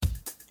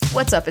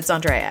What's up? It's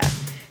Andrea.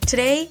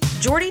 Today,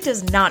 Geordi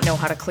does not know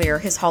how to clear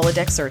his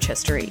holodeck search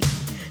history.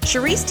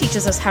 Charisse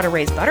teaches us how to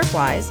raise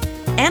butterflies,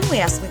 and we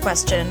ask the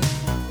question,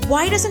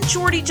 why doesn't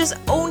Geordi just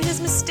own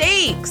his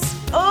mistakes?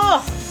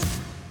 Ugh!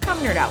 Come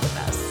nerd out with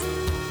us.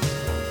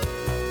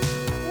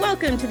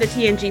 Welcome to the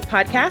TNG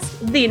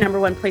podcast, the number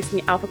one place in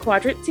the Alpha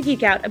Quadrant to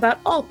geek out about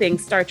all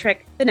things Star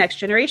Trek: The Next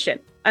Generation.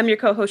 I'm your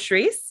co-host,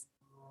 Charisse.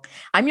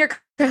 I'm your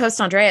co-host,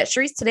 Andrea.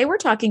 Charisse, today we're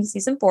talking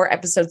Season 4,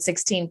 Episode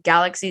 16,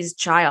 Galaxy's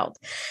Child.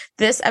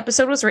 This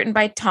episode was written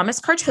by Thomas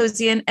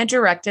Kartosian and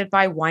directed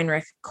by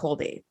Weinrich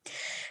Kolbe.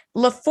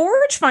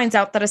 LaForge finds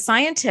out that a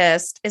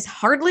scientist is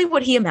hardly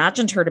what he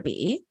imagined her to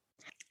be.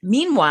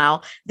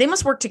 Meanwhile, they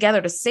must work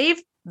together to save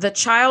the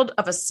child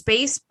of a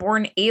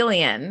space-born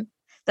alien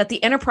that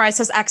the Enterprise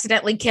has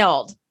accidentally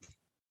killed.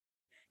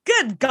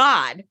 Good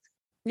God.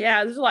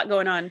 Yeah, there's a lot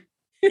going on.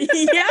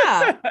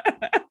 Yeah.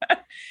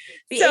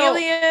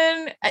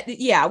 Alien.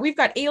 Yeah, we've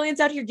got aliens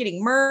out here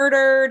getting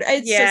murdered.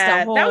 It's just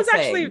a whole that was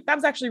thing.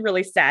 actually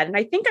really sad. And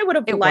I think I would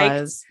have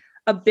liked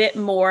a bit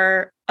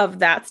more of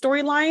that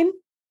storyline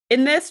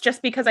in this,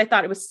 just because I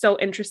thought it was so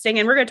interesting.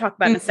 And we're going to talk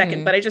about it in a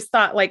second, but I just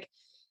thought, like,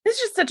 this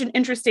is just such an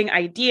interesting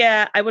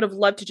idea. I would have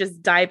loved to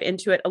just dive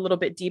into it a little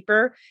bit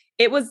deeper.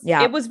 It was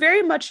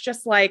very much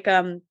just like,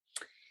 you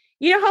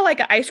know how like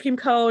an ice cream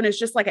cone is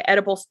just like an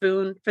edible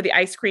spoon for the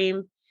ice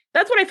cream?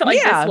 That's what I felt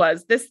like this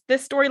was.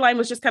 This storyline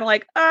was just kind of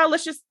like,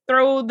 let's just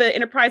throw the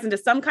Enterprise into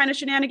some kind of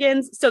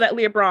shenanigans so that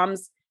Leah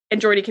Brahms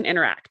and Geordi can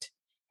interact.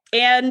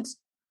 And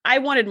I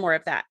wanted more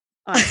of that,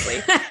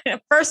 honestly.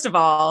 First of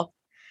all,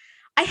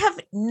 I have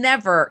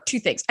never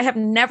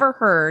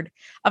heard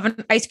of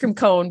an ice cream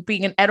cone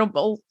being an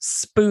edible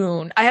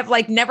spoon. I have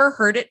never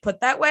heard it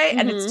put that way.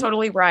 And it's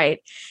totally right.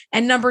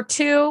 And number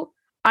two,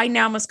 I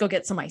now must go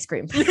get some ice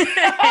cream. So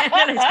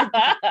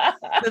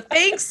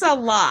thanks a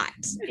lot.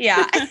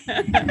 Yeah.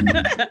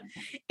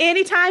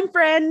 Anytime,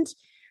 friend.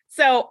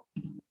 So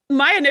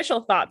my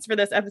initial thoughts for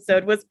this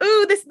episode was,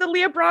 this is the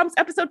Leah Brahms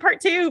episode part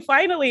 2,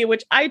 finally,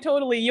 which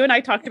you and I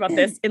talked about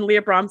this in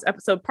Leah Brahms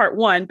episode part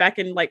 1 back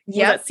in was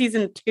that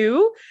season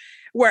 2,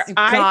 where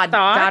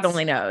God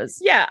only knows.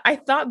 Yeah. I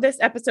thought this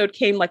episode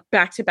came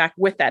back to back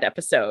with that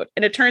episode.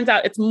 And it turns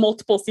out it's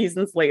multiple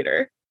seasons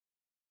later.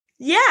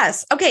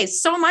 Yes. Okay.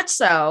 So much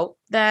so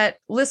that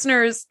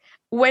listeners,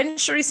 when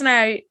Charisse and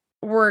I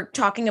were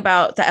talking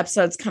about the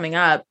episodes coming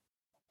up,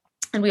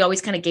 and we always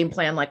kind of game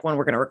plan when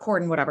we're going to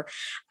record and whatever.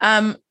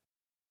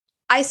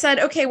 I said,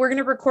 okay, we're going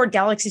to record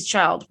Galaxy's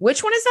Child.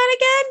 Which one is that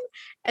again?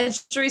 And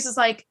Charisse is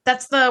like,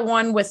 that's the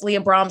one with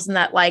Leah Brahms and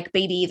that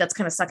baby that's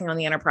kind of sucking on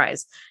the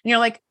Enterprise. And you're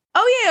like,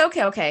 oh yeah,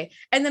 okay.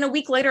 And then a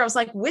week later, I was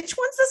like, which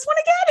one's this one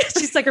again?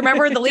 She's like,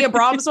 remember the Leah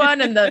Brahms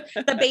one? And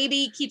the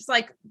baby keeps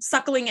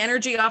suckling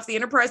energy off the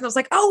Enterprise. And I was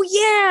like, oh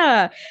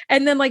yeah.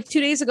 And then 2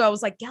 days ago, I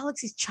was like,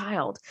 Galaxy's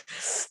Child.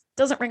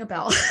 Doesn't ring a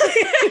bell.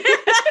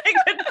 I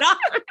could not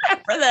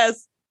remember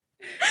this.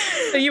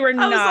 So you were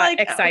not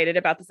excited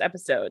about this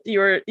episode. You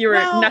were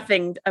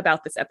nothinged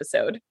about this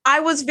episode.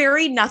 I was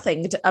very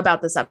nothinged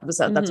about this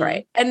episode. That's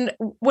right. And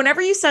whenever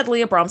you said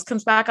Leah Brahms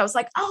comes back, I was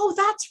like, oh,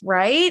 that's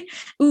right.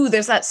 Ooh,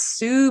 there's that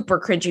super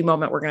cringy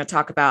moment we're going to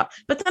talk about.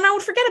 But then I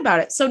would forget about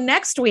it. So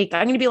next week,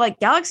 I'm going to be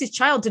like, Galaxy's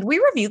Child. Did we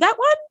review that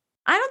one?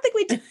 I don't think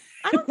we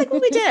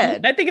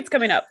did. I think it's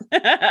coming up.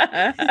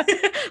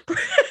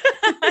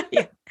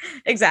 Yeah,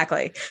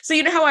 exactly. So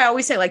you know how I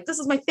always say, this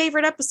is my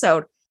favorite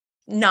episode.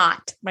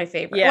 Not my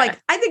favorite. Yeah.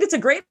 I think it's a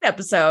great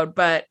episode,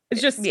 but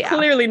it's just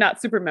clearly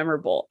not super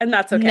memorable, and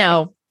that's okay.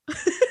 No.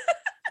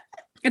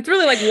 It's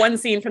really one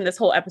scene from this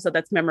whole episode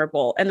that's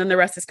memorable, and then the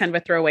rest is kind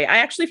of a throwaway. I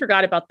actually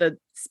forgot about the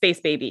space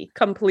baby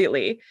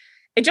completely.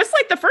 It just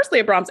like the first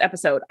Leah Brahms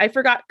episode, I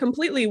forgot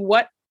completely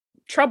what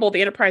trouble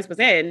the Enterprise was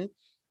in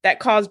that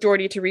caused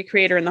Geordi to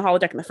recreate her in the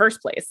holodeck in the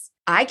first place.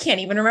 I can't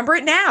even remember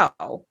it now.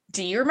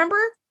 Do you remember?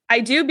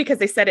 I do, because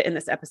they said it in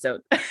this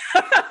episode.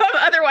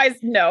 Otherwise,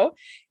 no.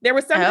 There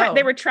was some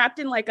they were trapped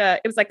in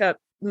it was a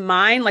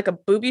mine, a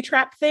booby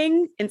trap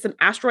thing in some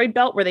asteroid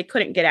belt where they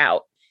couldn't get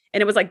out.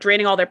 And it was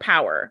draining all their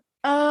power.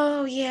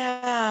 Oh,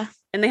 yeah.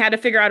 And they had to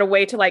figure out a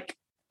way to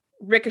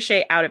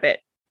ricochet out of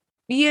it.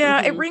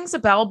 Yeah, it rings a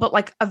bell,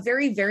 but a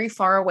very, very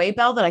far away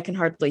bell that I can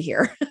hardly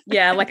hear.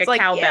 Yeah, like a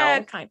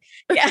cowbell.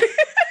 Yeah.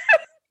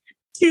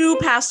 2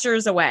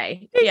 pastures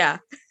away. Yeah.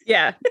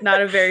 Yeah,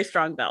 not a very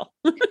strong bell.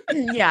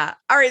 Yeah.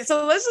 All right.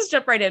 So let's just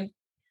jump right in.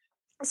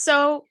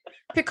 So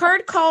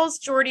Picard calls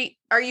Geordi.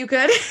 Are you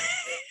good?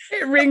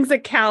 It rings a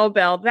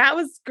cowbell. That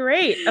was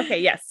great.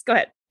 Okay. Yes. Go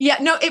ahead. Yeah.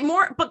 No,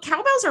 but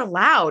cowbells are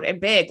loud and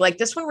big.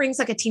 This one rings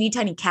like a teeny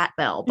tiny cat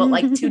bell,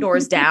 but 2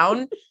 doors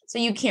down. So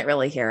you can't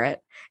really hear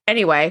it.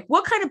 Anyway,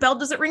 what kind of bell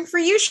does it ring for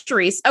you,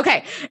 Charisse?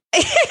 Okay.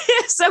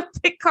 So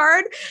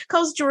Picard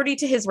calls Geordi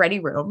to his ready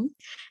room,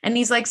 and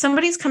he's like,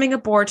 somebody's coming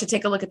aboard to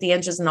take a look at the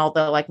engines and all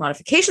the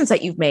modifications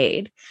that you've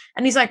made.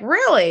 And he's like,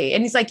 really?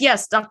 And he's like,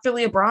 yes, Dr.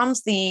 Leah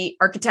Brahms, the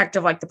architect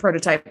of the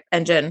prototype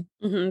engine.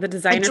 The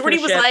designer. And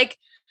Geordi was like,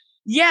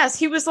 yes,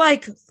 he was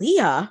like,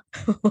 Leah.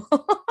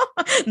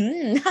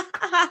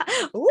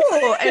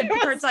 Ooh, and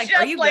Picard's like,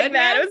 "Are you like good,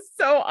 that? man?" It was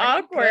so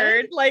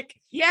awkward. Like,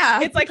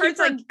 yeah, it's like Picard's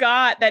he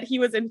forgot that he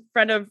was in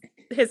front of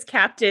his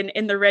captain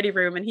in the ready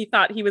room, and he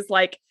thought he was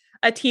like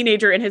a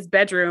teenager in his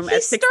bedroom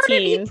at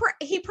 16.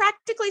 He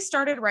practically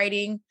started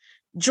writing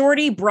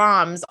Geordie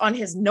Brahms on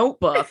his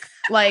notebook,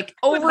 like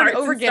over and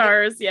over again.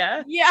 Stars,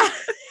 yeah.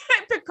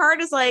 And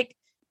Picard is like,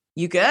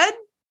 "You good?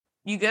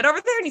 You good over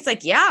there?" And he's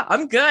like, "Yeah,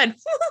 I'm good."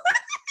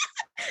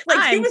 Like,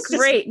 I'm he was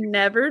great.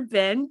 Never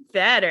been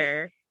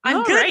better.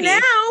 I'm good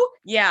now.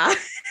 Yeah.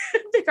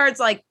 Picard's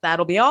like,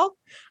 "That'll be all.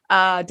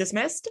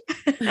 Dismissed."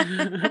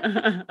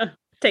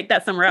 Take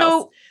that somewhere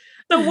else.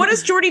 So what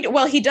does Geordie do?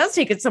 Well, he does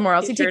take it somewhere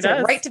else. He takes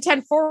it right to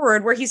 10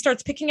 forward, where he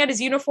starts picking at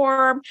his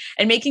uniform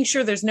and making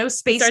sure there's no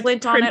space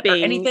lint on it or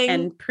anything.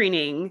 And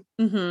preening.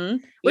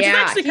 Which is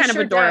actually kind of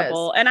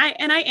adorable. Does.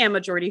 And I am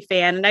a Geordie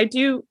fan. And I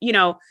do,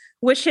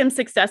 wish him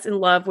success in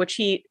love, which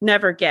he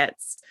never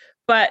gets.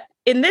 But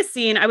in this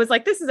scene, I was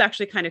like, this is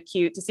actually kind of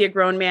cute to see a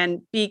grown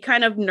man be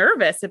kind of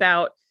nervous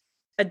about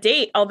a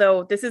date,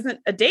 although this isn't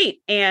a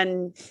date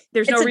and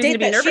there's no reason to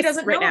be nervous. She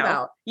doesn't know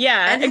about.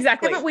 Yeah, and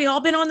exactly. Haven't we all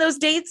been on those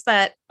dates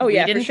that we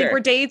didn't think were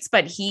dates,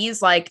 but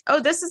he's like, "Oh,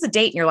 this is a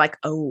date," and you're like,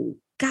 "Oh,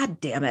 God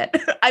damn it,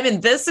 I'm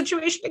in this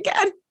situation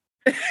again."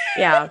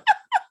 Yeah.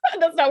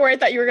 That's not where I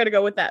thought you were going to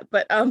go with that,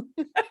 but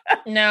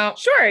no,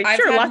 sure.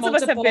 Lots of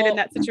us have been in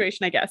that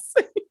situation, I guess.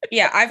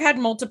 Yeah, I've had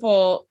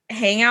multiple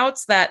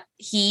hangouts that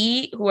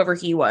whoever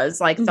he was,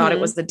 like thought it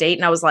was the date,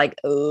 and I was like,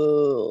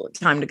 "Oh,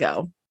 time to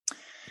go."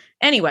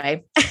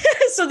 Anyway,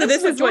 so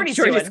this is what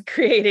Geordie's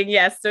creating.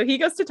 Yes, so he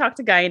goes to talk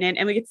to Guinan,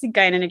 and we get to see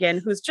Guinan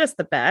again, who's just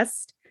the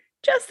best.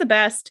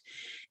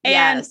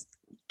 And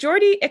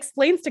Geordie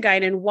explains to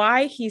Guinan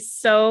why he's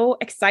so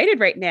excited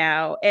right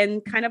now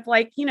and kind of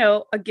like,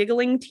 a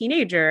giggling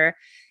teenager.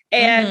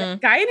 And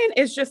Guinan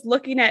is just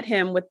looking at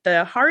him with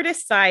the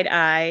hardest side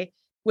eye,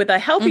 with a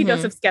healthy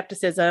dose of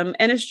skepticism.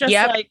 And it's just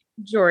like,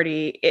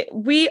 Geordie,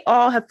 we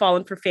all have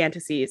fallen for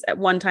fantasies at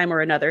one time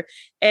or another.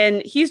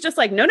 And he's just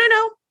like, no.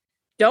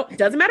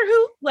 Doesn't matter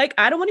who, like,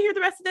 I don't want to hear the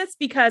rest of this,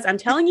 because I'm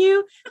telling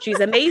you, she's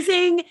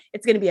amazing.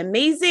 It's going to be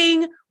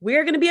amazing.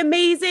 We're going to be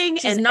amazing.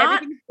 She's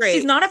not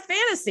a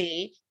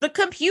fantasy. The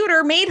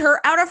computer made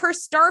her out of her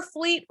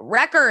Starfleet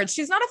records.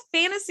 She's not a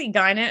fantasy,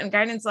 Guinan. And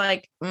Guinan's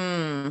like,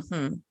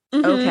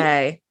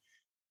 okay.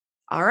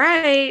 All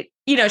right.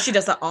 She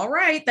does the all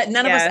right that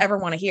none of us ever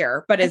want to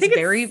hear, but it's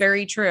very,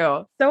 very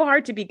true. So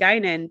hard to be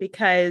Guinan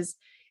because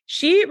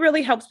she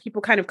really helps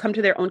people kind of come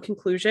to their own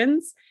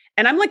conclusions.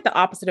 And I'm like the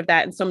opposite of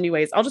that in so many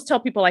ways. I'll just tell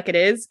people like it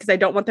is, because I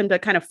don't want them to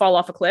kind of fall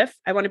off a cliff.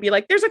 I want to be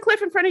like, there's a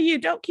cliff in front of you.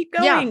 Don't keep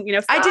going.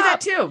 Yeah, I do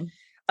that too.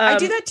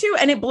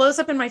 And it blows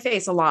up in my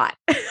face a lot.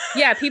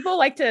 Yeah. People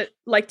like to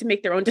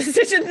make their own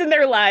decisions in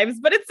their lives,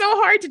 but it's so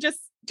hard to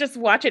just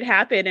watch it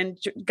happen. And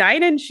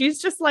Guinan,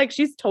 she's just like,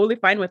 she's totally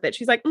fine with it.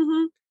 She's like,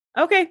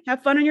 okay,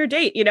 have fun on your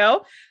date,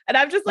 And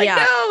I'm just like,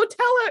 no,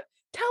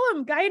 tell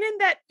him, Guinan,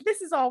 that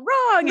this is all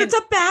wrong. It's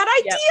a bad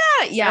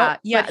idea. Yeah.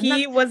 But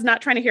he was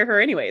not trying to hear her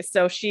anyways.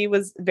 So she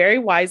was very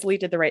wisely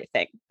did the right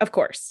thing, of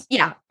course.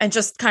 Yeah. And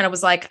just kind of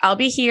was like, I'll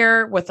be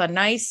here with a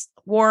nice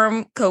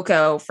warm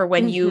cocoa for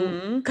when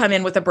you come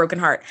in with a broken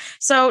heart.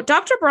 So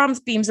Dr. Brahms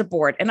beams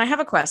aboard. And I have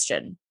a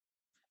question.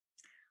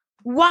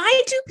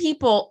 Why do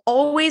people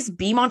always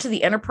beam onto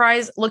the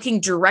Enterprise looking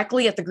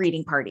directly at the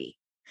greeting party?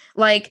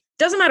 Like,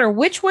 doesn't matter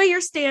which way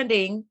you're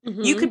standing,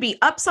 you could be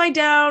upside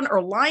down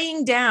or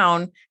lying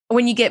down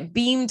when you get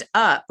beamed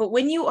up. But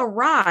when you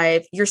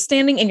arrive, you're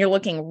standing and you're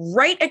looking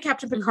right at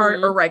Captain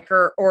Picard or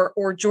Riker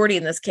or Geordie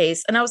in this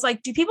case. And I was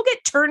like, do people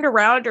get turned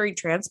around during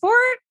transport?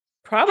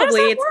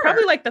 Probably. It's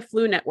probably like the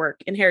Flu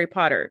Network in Harry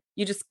Potter.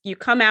 You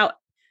come out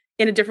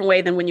in a different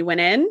way than when you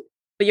went in,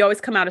 but you always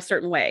come out a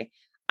certain way.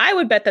 I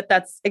would bet that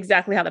that's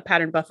exactly how the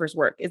pattern buffers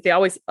work, is they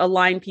always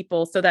align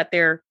people so that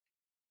they're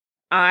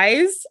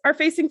eyes are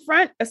facing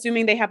front,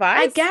 assuming they have eyes.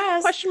 I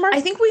guess. Question mark.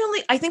 I think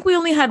we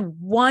only had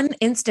one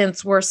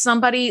instance where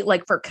somebody,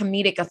 like for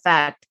comedic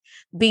effect,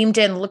 beamed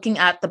in looking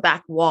at the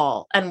back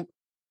wall, and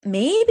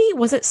maybe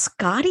was it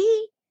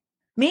Scotty?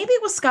 Maybe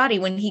it was Scotty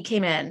when he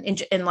came in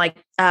like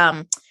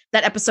that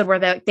episode where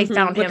they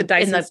found him with the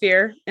Dyson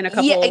sphere in a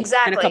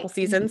couple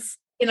seasons.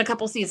 In a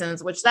couple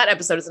seasons, which that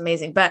episode is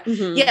amazing. But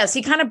yes,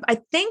 he kind of, I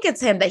think it's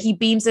him that he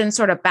beams in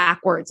sort of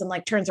backwards and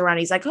like turns around.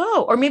 He's like,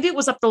 oh, or maybe it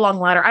was up the long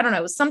ladder. I don't know.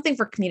 It was something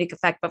for comedic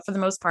effect, but for the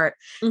most part,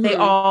 they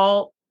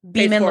all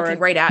beam in looking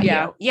right at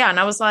you. Yeah. And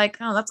I was like,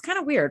 oh, that's kind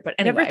of weird. But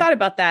anyway. Never thought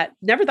about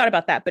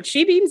that. But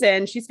she beams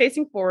in, she's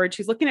facing forward.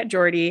 She's looking at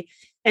Geordie,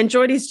 and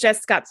Geordie's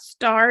just got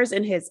stars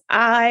in his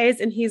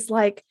eyes. And he's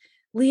like,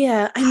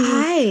 Leah,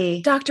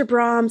 hi, Dr.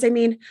 Brahms. I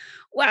mean,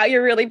 wow,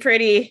 you're really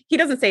pretty. He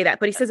doesn't say that,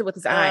 but he says it with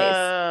his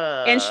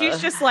eyes. And she's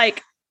just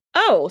like,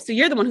 oh, so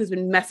you're the one who's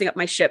been messing up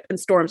my ship, and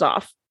storms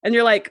off. And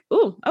you're like,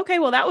 ooh, okay,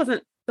 well, that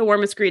wasn't the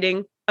warmest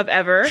greeting of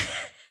ever.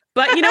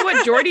 But you know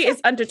what? Geordie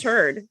is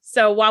undeterred.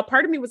 So while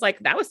part of me was like,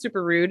 that was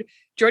super rude,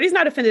 Geordie's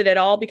not offended at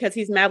all, because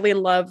he's madly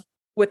in love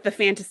with the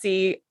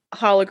fantasy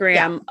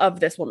hologram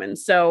of this woman.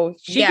 So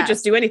she could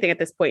just do anything at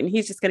this point. And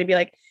he's just going to be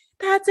like,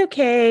 that's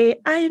okay.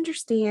 I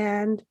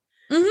understand.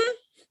 Mm-hmm.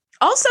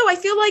 Also, I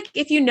feel like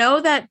if you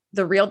know that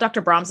the real Dr.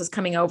 Brahms is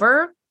coming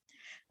over,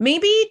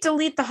 maybe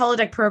delete the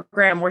holodeck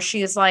program where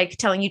she is like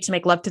telling you to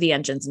make love to the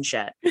engines and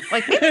shit.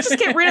 Like maybe just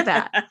get rid of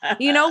that.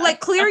 You know,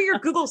 like clear your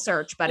Google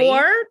search, buddy.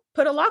 Or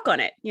put a lock on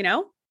it, you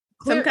know?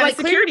 Clear, like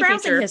clear your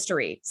browsing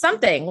history.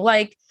 Something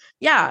like,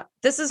 yeah,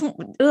 this is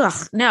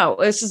no,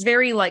 it's just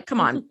very like, come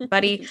on,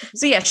 buddy.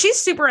 So yeah, she's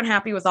super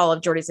unhappy with all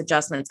of Geordi's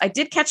adjustments. I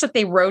did catch that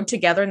they rode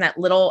together in that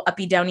little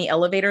uppy downy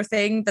elevator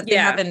thing that they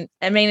have in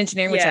main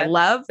engineering, which I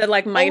love. The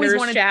like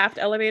miner's shaft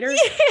elevator. Yeah,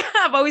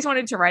 I've always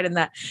wanted to ride in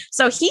that.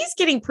 So he's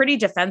getting pretty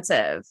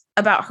defensive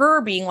about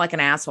her being like an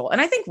asshole.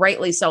 And I think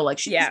rightly so. Like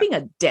she's being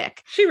a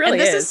dick. She really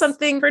is. This is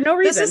something for no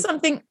reason.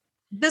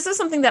 This is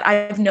something that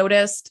I've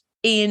noticed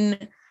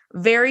in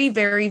very,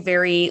 very,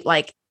 very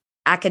like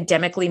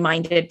academically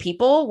minded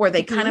people where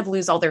they kind of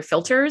lose all their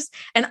filters.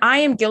 And I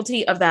am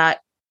guilty of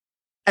that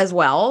as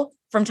well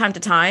from time to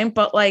time.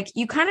 But like,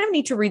 you kind of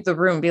need to read the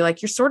room and be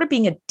like, you're sort of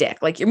being a dick.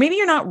 Like maybe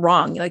you're not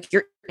wrong. Like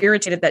you're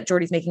irritated that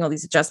Geordi's making all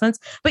these adjustments,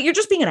 but you're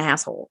just being an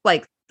asshole.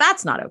 Like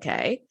that's not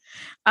okay.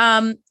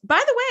 By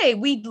the way,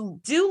 we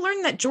do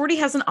learn that Geordi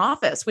has an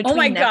office, which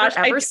we never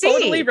ever see. I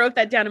totally wrote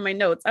that down in my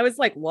notes. I was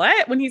like,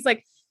 what? When he's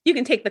like, you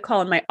can take the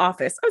call in my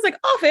office. I was like,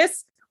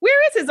 office?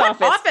 Where is his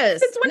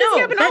office? Since when does he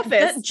have an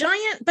office?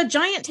 The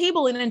giant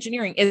table in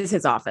engineering is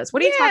his office.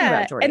 What are you talking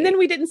about, Geordi? And then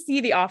we didn't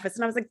see the office.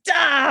 And I was like,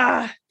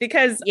 duh,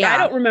 because I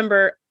don't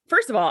remember.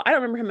 First of all, I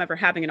don't remember him ever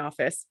having an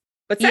office.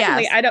 But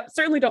secondly, I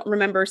certainly don't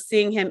remember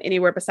seeing him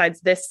anywhere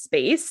besides this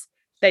space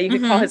that you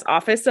could call his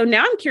office. So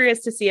now I'm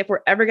curious to see if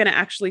we're ever going to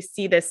actually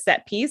see this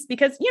set piece,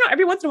 because, you know,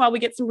 every once in a while we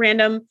get some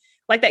random,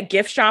 like that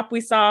gift shop we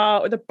saw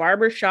or the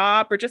barber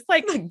shop or just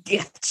like the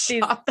gift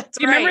shop. That's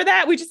do you remember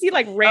that? We just see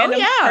like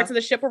random parts of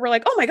the ship where we're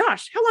like, oh my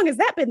gosh, how long has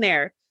that been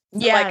there?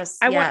 So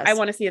I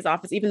want to see his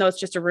office, even though it's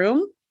just a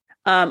room.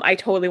 I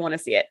totally want to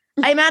see it.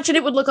 I imagine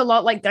it would look a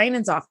lot like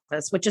Dinan's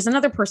office, which is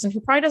another person who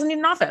probably doesn't need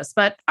an office,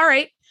 but all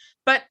right.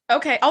 But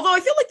okay. Although I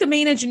feel like the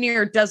main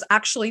engineer does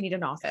actually need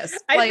an office.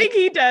 I think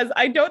he does.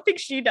 I don't think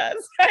she does.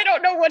 I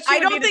don't know what she I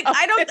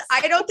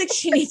don't think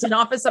she needs an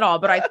office at all,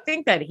 but I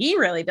think that he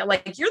really does.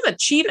 Like you're the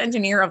chief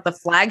engineer of the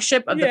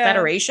flagship of the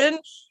Federation.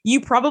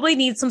 You probably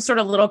need some sort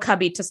of little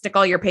cubby to stick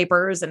all your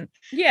papers and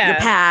your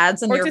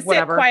pads and or your to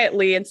whatever. Sit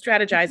quietly and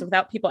strategize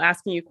without people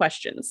asking you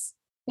questions.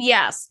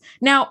 Yes.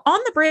 Now, on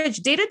the bridge,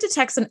 Data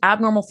detects an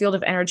abnormal field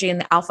of energy in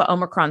the Alpha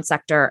Omicron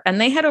sector, and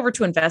they head over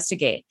to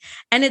investigate.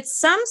 And it's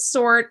some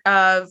sort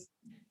of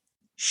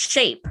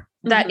shape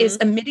that is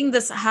emitting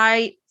this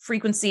high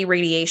frequency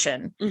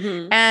radiation.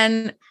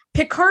 And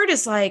Picard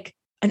is like,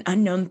 an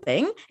unknown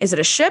thing? Is it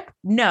a ship?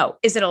 No.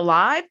 Is it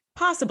alive?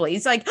 Possibly.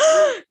 He's like,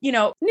 you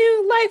know,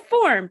 new life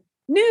form.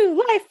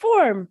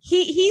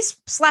 He's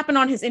slapping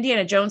on his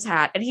Indiana Jones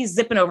hat and he's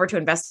zipping over to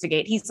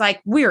investigate. He's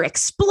like, we're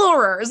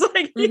explorers.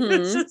 Like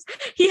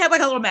he had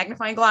like a little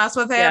magnifying glass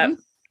with him.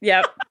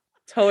 Yep.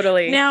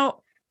 Totally.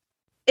 Now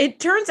it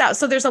turns out,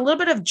 so there's a little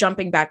bit of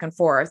jumping back and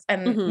forth,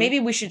 and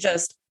maybe we should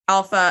just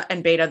alpha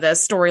and beta the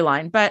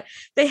storyline, but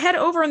they head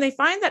over and they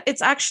find that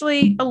it's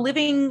actually a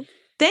living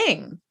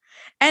thing.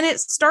 And it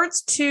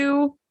starts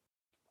to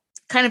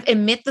kind of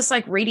emit this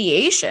like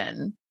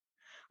radiation,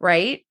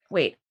 right?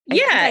 Wait.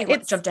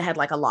 It's jumped ahead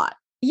like a lot.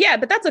 Yeah,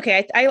 but that's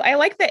okay. I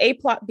like the A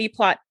plot, B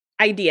plot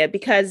idea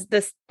because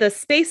the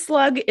space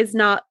slug is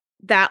not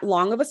that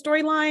long of a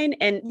storyline,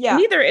 and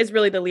neither is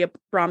really the Leah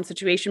Brahms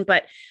situation.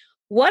 But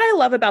what I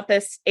love about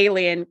this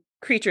alien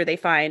creature they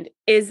find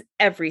is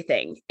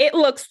everything. It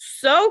looks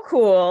so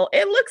cool.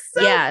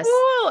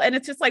 Cool. And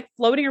it's just like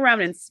floating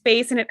around in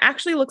space. And it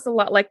actually looks a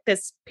lot like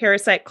this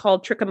parasite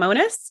called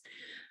Trichomonas.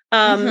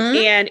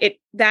 And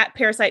that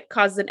parasite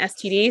causes an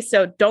STD.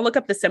 So don't look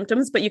up the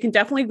symptoms, but you can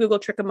definitely Google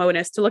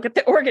Trichomonas to look at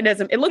the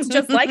organism. It looks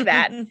just like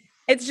that.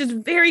 It's just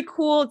very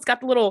cool. It's got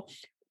the little,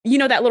 you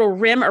know, that little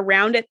rim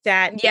around it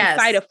that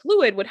inside a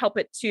fluid would help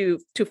it to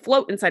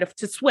float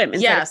to swim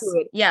inside of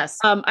fluid. Yes.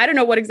 I don't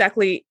know what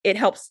exactly it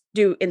helps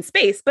do in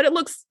space, but it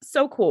looks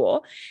so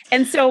cool.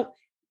 And so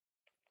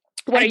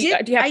do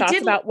you have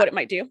thoughts about what it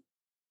might do?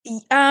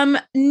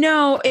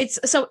 No, it's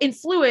so in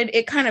fluid,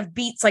 it kind of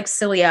beats like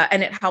cilia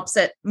and it helps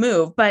it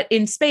move, but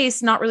in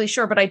space, not really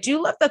sure. But I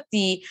do love that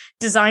the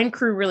design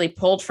crew really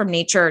pulled from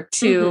nature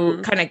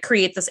to kind of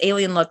create this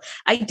alien look.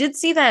 I did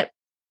see that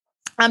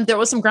there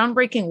was some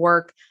groundbreaking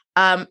work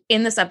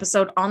in this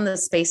episode on the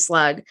space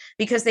slug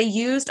because they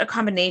used a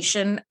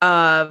combination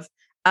of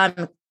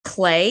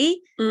clay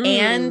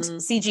and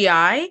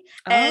CGI.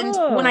 And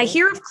when I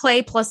hear of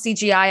clay plus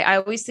CGI, I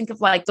always think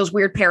of like those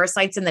weird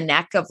parasites in the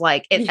neck of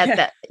like at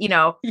the, you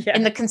know,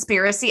 in the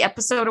conspiracy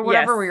episode or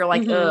whatever, where you're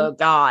like, oh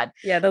God.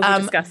 Yeah, those are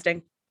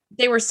disgusting.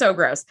 They were so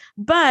gross.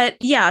 But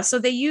yeah, so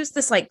they used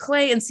this like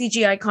clay and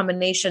CGI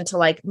combination to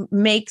like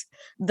make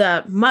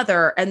the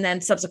mother and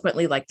then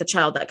subsequently like the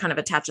child that kind of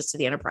attaches to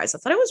the Enterprise. I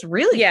thought it was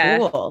really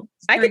cool.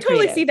 I could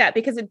totally see that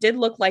because it did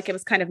look like it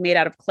was kind of made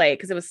out of clay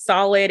because it was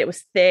solid, it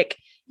was thick.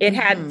 It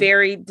had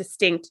very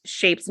distinct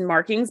shapes and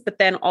markings, but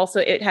then also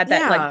it had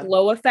that like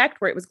glow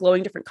effect where it was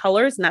glowing different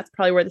colors. And that's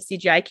probably where the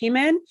CGI came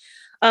in.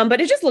 But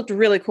it just looked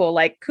really cool.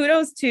 Like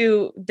kudos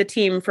to the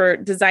team for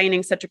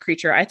designing such a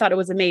creature. I thought it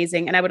was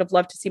amazing. And I would have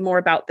loved to see more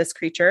about this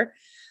creature.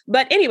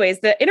 But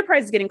anyways, the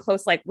Enterprise is getting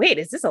close. Like, wait,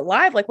 is this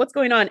alive? Like, what's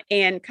going on?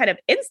 And kind of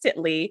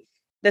instantly,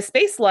 the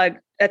space slug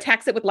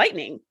attacks it with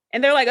lightning.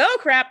 And they're like, oh,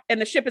 crap. And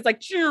the ship is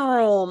like,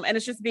 and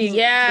it's just being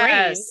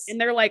drained.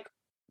 And they're like,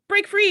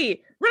 break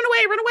free, run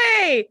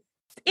away,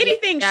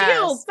 anything,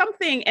 shield,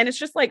 something. And it's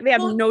just like, they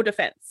have no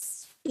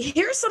defense.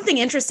 Here's something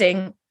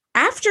interesting.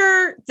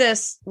 After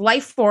this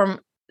life form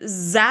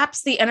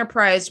zaps the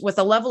Enterprise with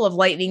a level of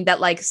lightning that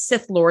like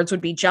Sith Lords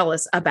would be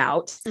jealous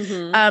about,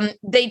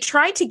 they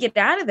try to get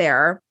out of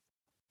there.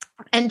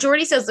 And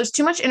Geordi says there's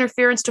too much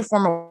interference to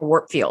form a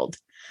warp field.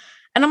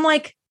 And I'm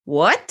like,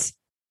 what?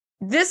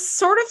 This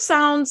sort of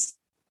sounds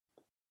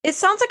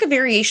like a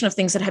variation of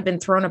things that have been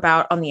thrown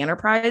about on the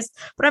Enterprise,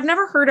 but I've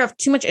never heard of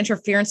too much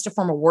interference to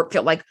form a warp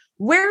field. Like,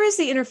 where is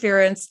the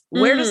interference?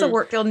 Where does the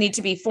warp field need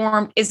to be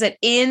formed? Is it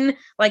in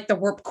like the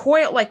warp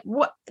coil? Like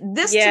what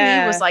this to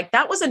me was like,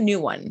 that was a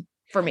new one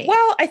for me.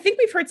 Well, I think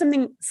we've heard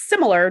something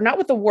similar, not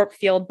with the warp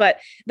field, but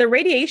the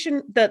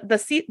radiation,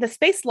 the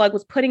space slug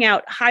was putting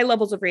out high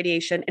levels of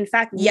radiation. In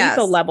fact,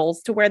 lethal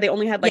levels to where they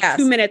only had like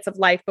 2 minutes of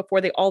life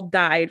before they all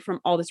died from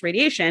all this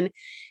radiation.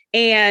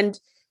 And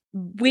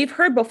we've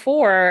heard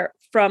before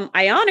from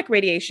ionic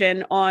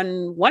radiation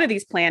on one of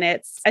these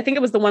planets. I think it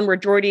was the one where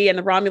Geordi and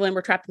the Romulan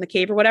were trapped in the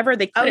cave or whatever.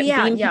 They couldn't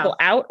beam people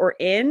out or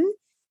in.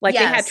 Like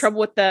they had trouble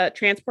with the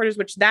transporters,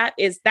 which that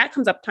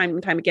comes up time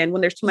and time again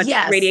when there's too much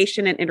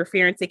radiation and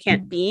interference, they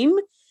can't beam.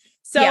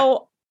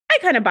 So I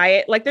kind of buy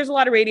it. Like there's a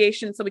lot of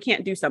radiation, so we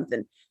can't do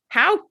something.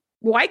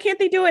 Why can't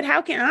they do it?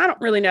 I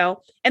don't really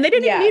know. And they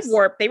didn't even need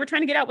warp. They were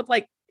trying to get out with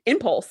like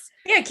impulse.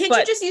 Yeah, can't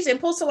you just use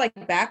impulse to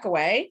like back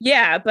away?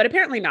 Yeah, but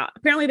apparently not.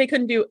 Apparently they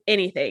couldn't do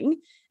anything,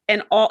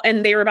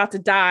 and they were about to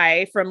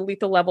die from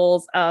lethal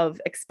levels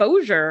of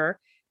exposure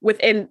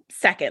within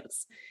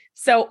seconds.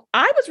 So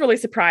I was really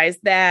surprised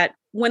that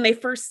when they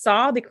first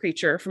saw the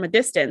creature from a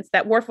distance,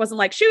 that Worf wasn't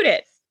like, shoot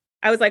it.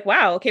 I was like,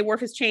 wow, okay,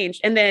 Worf has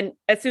changed. And then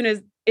as soon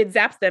as it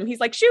zaps them, he's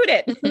like, shoot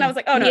it. And I was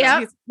like, oh no,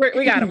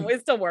 we got him.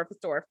 It's still Worf.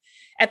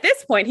 At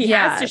this point, he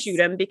has to shoot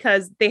him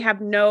because they have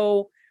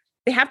to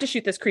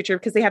shoot this creature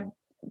because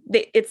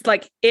it's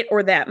like it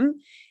or them.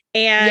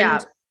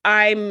 And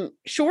I'm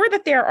sure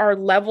that there are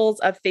levels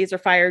of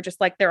phaser fire,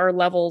 just like there are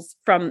levels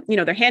from,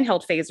 their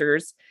handheld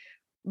phasers,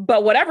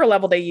 but whatever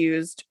level they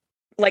used,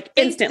 like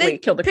instantly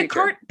killed the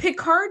creature.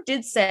 Picard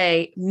did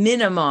say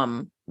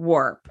minimum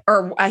warp,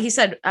 or he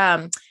said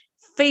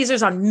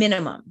phasers on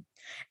minimum.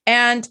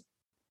 And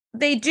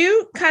they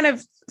do kind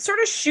of sort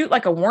of shoot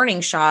like a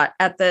warning shot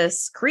at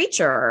this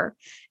creature.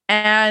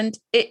 And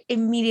it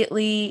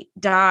immediately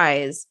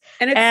dies.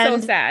 And it's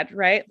so sad,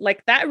 right?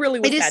 Like that really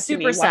was sad to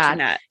me watching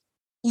that.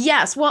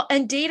 Yes. Well,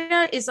 and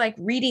Data is like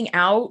reading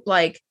out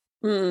like,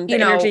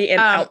 energy and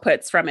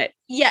outputs from it.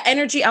 Yeah.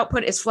 Energy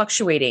output is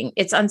fluctuating.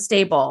 It's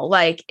unstable.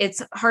 Like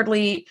it's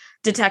hardly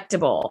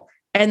detectable.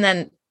 And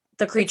then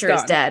the creature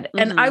is dead.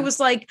 And I was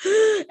like,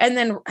 and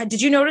then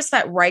did you notice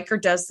that Riker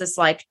does this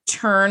like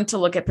turn to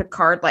look at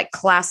Picard, like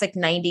classic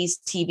 90s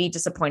TV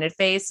disappointed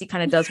face? He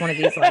kind of does one of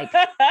these like,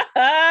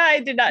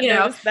 I did not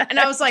notice that. And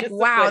I was like,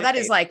 wow, that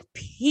is like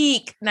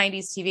peak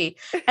 90s TV.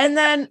 And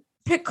then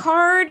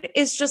Picard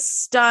is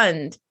just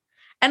stunned.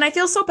 And I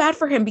feel so bad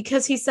for him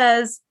because he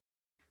says,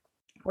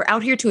 we're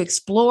out here to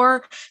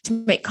explore, to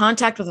make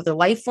contact with other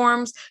life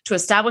forms, to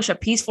establish a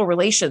peaceful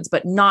relations,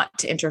 but not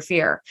to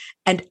interfere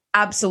and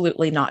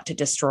absolutely not to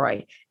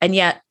destroy. And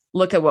yet,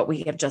 look at what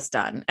we have just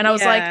done. And I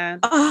was like,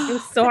 oh, it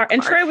was so hard.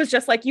 And Troy was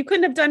just like, you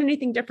couldn't have done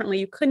anything differently.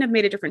 You couldn't have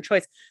made a different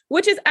choice,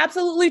 which is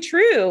absolutely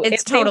true.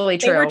 It's totally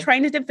true. They were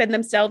trying to defend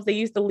themselves. They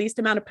used the least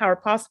amount of power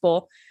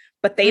possible,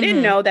 but they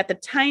didn't know that the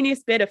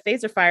tiniest bit of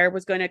phaser fire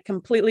was going to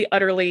completely,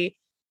 utterly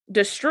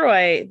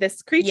destroy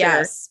this creature.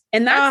 Yes.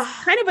 And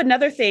that's kind of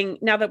another thing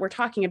now that we're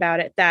talking about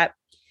it, that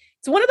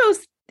it's one of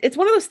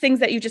those things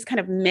that you just kind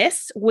of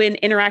miss when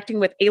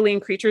interacting with alien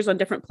creatures on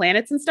different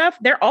planets and stuff.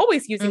 They're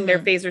always using their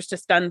phasers to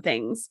stun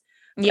things.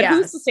 But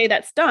who's to say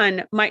that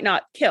stun might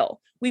not kill?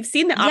 We've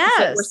seen the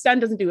opposite where stun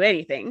doesn't do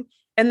anything.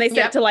 And they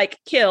said it to like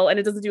kill and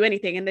it doesn't do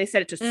anything. And they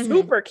said it to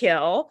super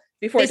kill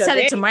before they set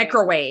it to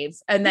microwave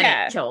and then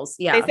it kills.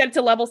 Yeah. They set it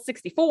to level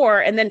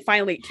 64 and then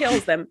finally it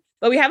kills them.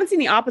 But we haven't seen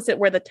the opposite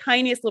where the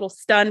tiniest little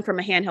stun from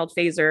a handheld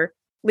phaser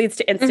leads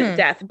to instant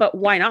death. But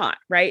why not?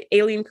 Right?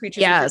 Alien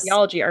creatures and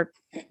physiology are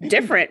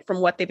different from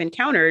what they've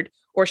encountered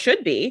or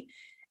should be.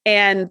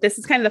 And this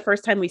is kind of the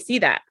first time we see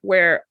that,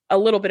 where a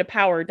little bit of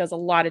power does a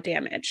lot of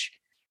damage.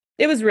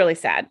 It was really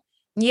sad.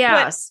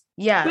 Yes.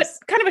 But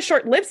kind of a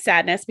short-lived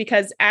sadness,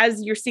 because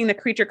as you're seeing the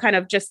creature kind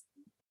of just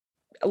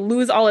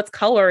lose all its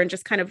color and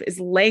just kind of is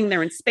laying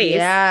there in space.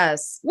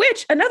 Yes.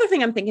 Which another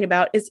thing I'm thinking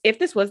about is if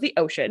this was the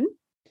ocean,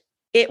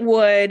 it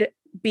would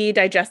be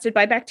digested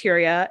by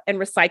bacteria and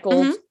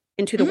recycled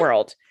into the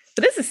world.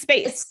 But this is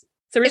space.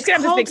 So we're just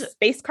going to have this big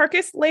space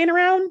carcass laying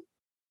around.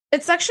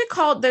 It's actually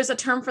called, there's a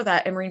term for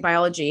that in marine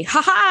biology.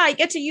 Haha, I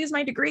get to use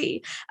my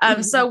degree.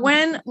 So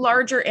when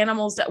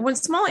when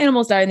small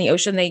animals die in the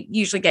ocean, they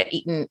usually get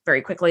eaten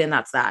very quickly, and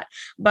that's that.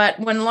 But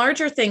when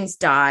larger things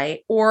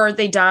die, or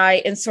they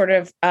die in sort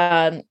of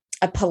a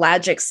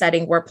pelagic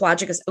setting, where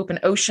pelagic is open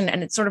ocean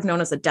and it's sort of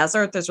known as a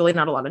desert, there's really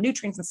not a lot of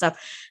nutrients and stuff,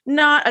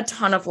 not a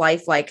ton of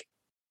life, like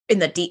in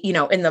the deep,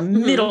 in the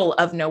middle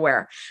of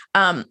nowhere.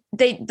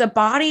 The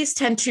bodies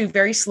tend to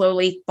very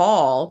slowly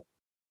fall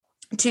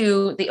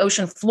to the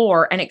ocean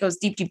floor, and it goes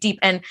deep, deep, deep,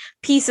 and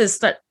pieces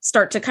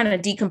start to kind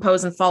of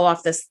decompose and fall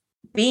off this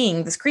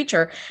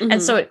creature. And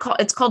so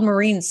it's called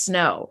marine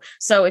snow.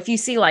 So if you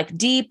see like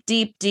deep,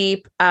 deep,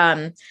 deep,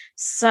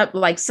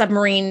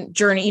 submarine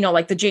journey,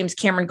 like the James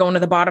Cameron going to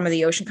the bottom of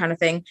the ocean kind of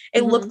thing,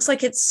 it looks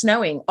like it's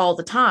snowing all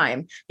the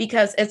time,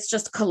 because it's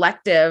just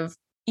collective,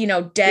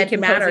 dead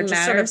matter,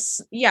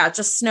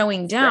 just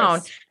snowing down.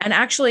 Gross. And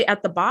actually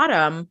at the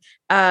bottom,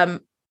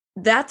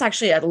 that's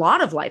actually a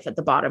lot of life at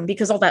the bottom,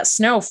 because all that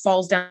snow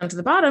falls down to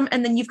the bottom,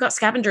 and then you've got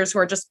scavengers who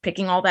are just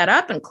picking all that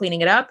up and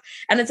cleaning it up.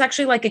 And it's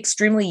actually like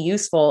extremely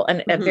useful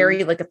and a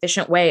very like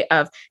efficient way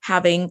of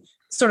having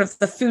sort of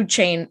the food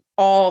chain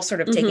all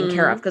sort of taken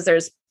care of, because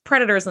there's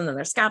predators and then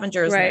there's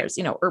scavengers and there's,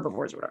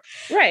 herbivores or whatever.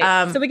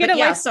 Right. So we get a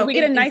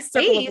nice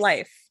circle of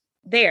life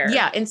there.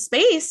 Yeah. In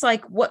space,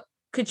 like what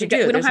could you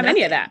do? We don't have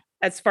any of that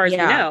as far as we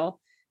know.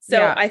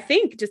 So I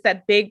think just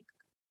that big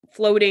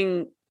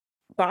floating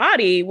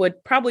body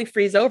would probably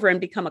freeze over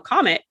and become a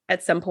comet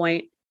at some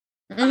point.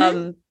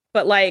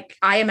 But like,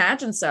 I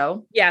imagine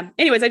so. Yeah.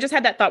 Anyways, I just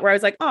had that thought where I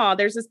was like, oh,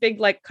 there's this big,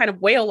 like kind of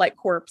whale-like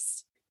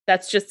corpse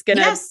that's just going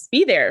to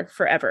be there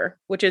forever,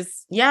 which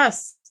is,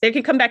 they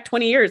can come back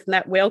 20 years and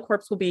that whale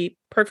corpse will be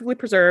perfectly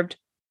preserved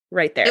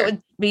right there. It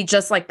would be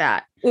just like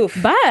that. Oof.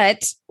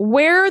 But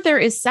where there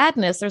is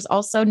sadness, there's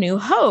also new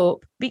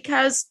hope,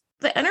 because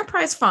the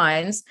Enterprise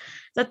finds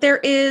that there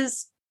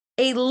is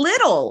a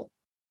little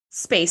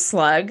space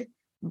slug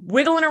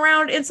wiggling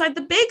around inside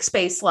the big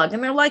space slug.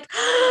 And they're like,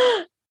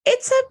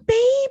 it's a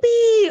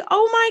baby.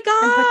 Oh my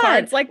God. And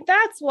Picard's like,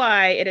 that's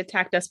why it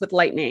attacked us with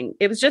lightning.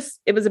 It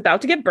was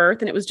about to give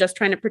birth, and it was just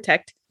trying to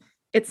protect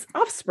its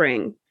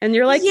offspring. And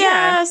you're like,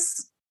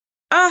 yes.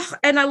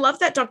 And I love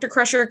that Dr.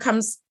 Crusher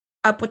comes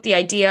up with the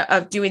idea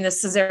of doing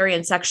this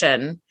cesarean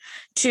section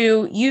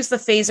to use the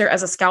phaser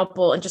as a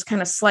scalpel and just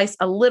kind of slice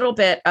a little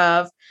bit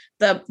of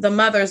the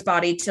mother's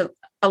body to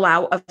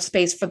allow a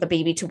space for the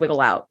baby to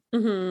wiggle out.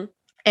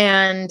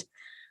 And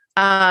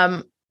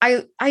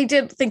I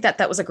did think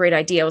that was a great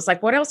idea. I was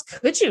like, what else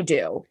could you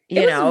do?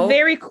 It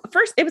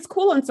was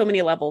cool on so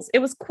many levels. It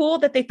was cool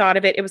that they thought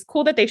of it. It was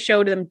cool that they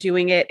showed them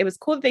doing it. It was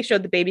cool that they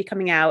showed the baby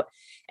coming out.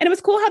 And it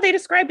was cool how they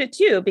described it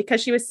too,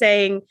 because she was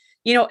saying,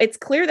 it's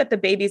clear that the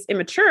baby's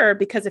immature,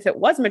 because if it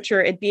was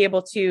mature, it'd be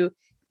able to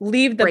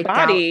leave the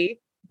body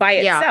by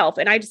itself.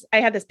 And I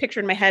had this picture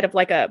in my head of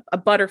like a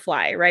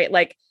butterfly, right?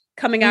 Like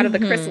coming out of the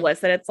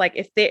chrysalis. And it's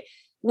like,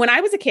 when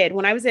I was a kid,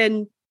 when I was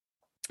in,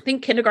 I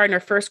think kindergarten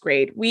or first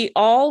grade, we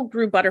all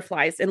grew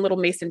butterflies in little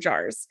mason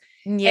jars.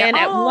 Yeah. And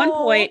at one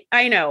point,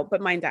 I know,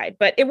 but mine died,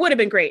 but it would have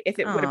been great if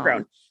it would have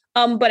grown.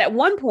 But at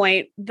one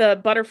point, the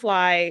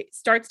butterfly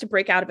starts to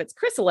break out of its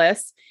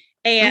chrysalis.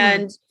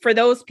 And for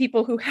those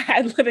people who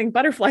had living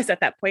butterflies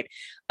at that point,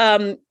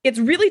 it's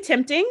really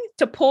tempting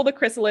to pull the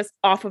chrysalis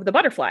off of the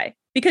butterfly,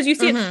 because you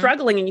see it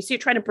struggling and you see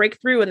it trying to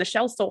break through, and the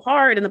shell's so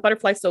hard and the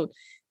butterfly's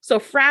so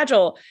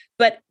fragile.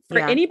 But for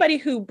anybody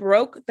who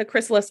broke the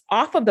chrysalis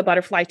off of the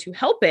butterfly to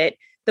help it,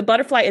 the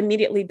butterfly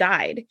immediately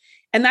died.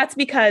 And that's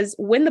because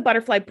when the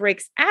butterfly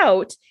breaks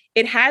out,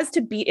 it has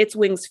to beat its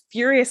wings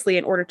furiously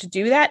in order to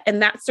do that.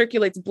 And that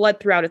circulates blood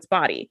throughout its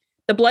body.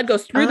 The blood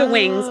goes through the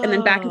wings and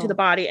then back into the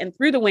body, and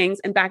through the wings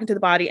and back into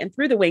the body and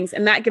through the wings.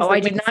 And that gives I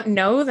did not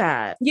know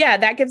that. Yeah,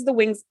 that gives the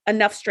wings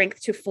enough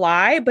strength to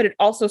fly, but it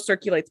also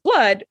circulates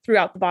blood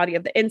throughout the body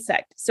of the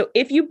insect. So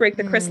if you break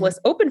the chrysalis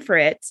open for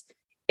it,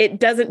 it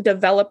doesn't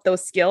develop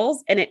those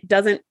skills, and it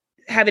doesn't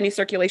have any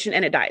circulation,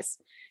 and it dies.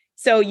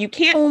 So you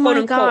can't, quote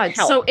unquote,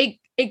 help. So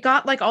it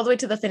got like all the way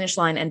to the finish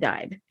line and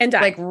died.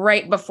 Like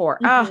right before.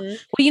 Well,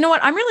 you know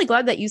what? I'm really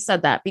glad that you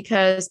said that,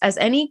 because as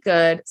any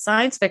good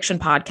science fiction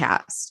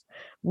podcast,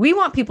 we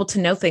want people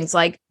to know things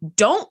like,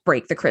 don't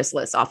break the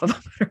chrysalis off of a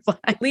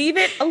butterfly. Leave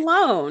it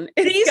alone.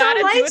 These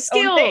are life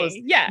skills.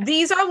 Yeah.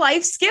 These are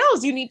life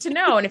skills you need to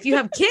know. And if you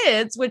have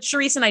kids, which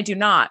Charisse and I do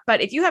not, but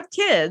if you have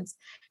kids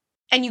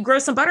and you grow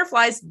some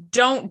butterflies,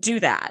 don't do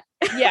that.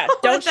 Yeah.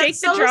 Don't shake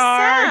the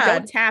jar.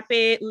 Don't tap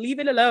it. Leave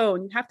it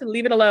alone. You have to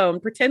leave it alone.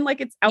 Pretend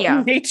like it's out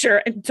in nature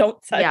and don't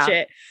touch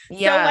it.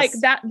 Yes. So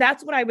like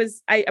that's what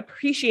I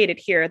appreciated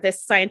here.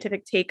 This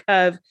scientific take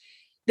of,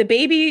 the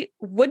baby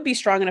would be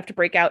strong enough to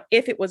break out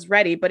if it was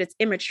ready, but it's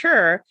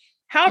immature.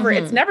 However,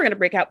 it's never going to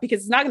break out,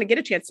 because it's not going to get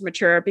a chance to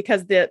mature,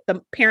 because the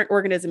parent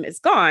organism is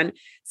gone.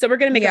 So we're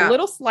going to make a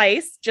little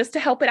slice just to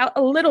help it out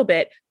a little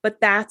bit,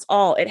 but that's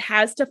all. It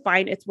has to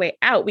find its way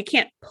out. We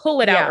can't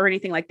pull it out or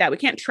anything like that. We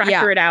can't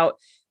tractor it out,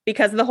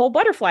 because of the whole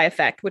butterfly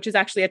effect, which is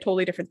actually a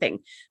totally different thing.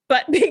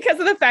 But because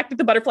of the fact that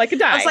the butterfly could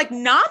die. I was like,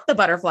 not the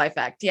butterfly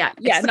effect. Yeah.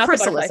 Yeah. It's the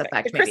chrysalis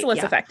effect. The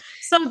chrysalis effect.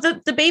 So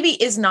the baby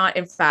is not,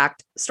 in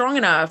fact, strong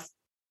enough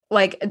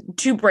like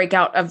to break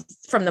out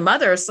from the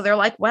mother. So they're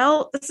like,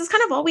 well, this is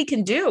kind of all we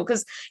can do.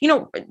 Because,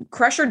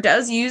 Crusher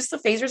does use the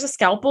phaser as a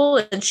scalpel,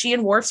 and she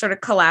and Worf sort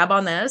of collab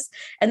on this,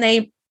 and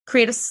they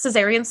create a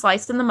cesarean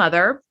slice in the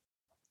mother.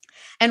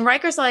 And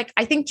Riker's like,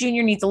 I think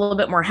Junior needs a little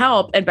bit more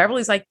help. And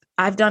Beverly's like,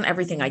 I've done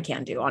everything I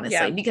can do,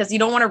 honestly, because you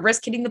don't want to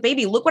risk hitting the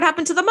baby. Look what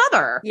happened to the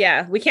mother.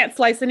 Yeah, we can't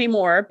slice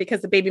anymore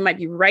because the baby might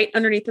be right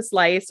underneath the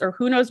slice or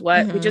who knows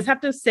what. We just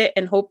have to sit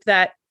and hope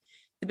that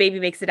the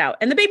baby makes it out.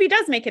 And the baby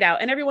does make it out.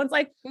 And everyone's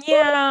like,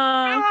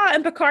 yeah.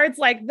 And Picard's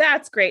like,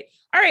 that's great.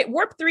 All right,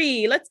 warp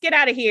 3, let's get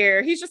out of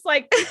here. He's just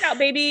like, peace out,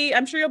 baby.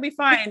 I'm sure you'll be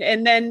fine.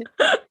 And then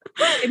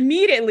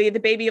immediately the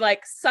baby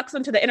like sucks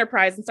onto the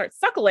Enterprise and starts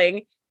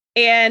suckling.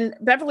 And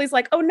Beverly's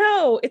like, oh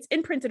no, it's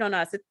imprinted on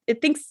us.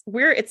 It thinks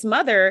we're its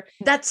mother.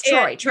 That's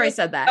Troy. Troy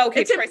said that.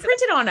 Okay, it's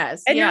imprinted on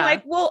us. And you're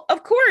like, well,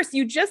 of course,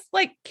 you just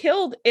like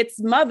killed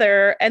its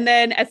mother. And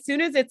then as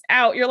soon as it's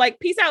out, you're like,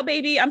 peace out,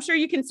 baby. I'm sure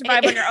you can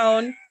survive on your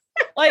own.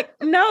 Like,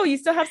 no, you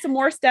still have some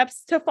more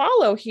steps to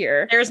follow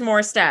here. There's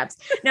more steps.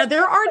 Now,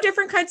 there are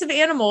different kinds of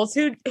animals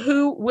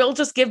who will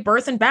just give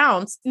birth and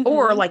bounce,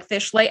 or like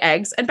fish lay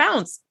eggs and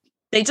bounce.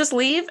 They just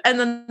leave, and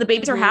then the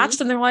babies are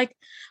hatched, and they're like,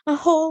 a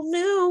whole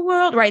new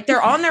world, right?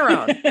 They're on their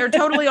own. They're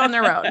totally on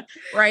their own,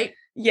 right?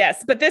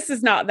 Yes, but this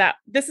is not that.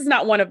 This is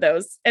not one of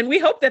those. And we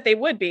hope that they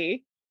would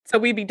be, so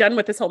we'd be done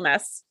with this whole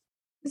mess.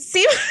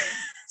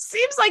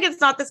 Seems like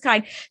it's not this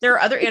kind. There are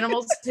other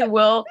animals who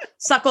will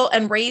suckle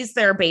and raise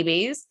their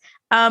babies.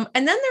 And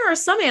then there are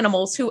some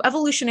animals who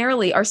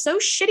evolutionarily are so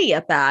shitty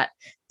at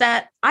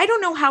that I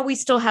don't know how we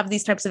still have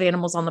these types of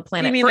animals on the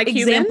planet. You mean For like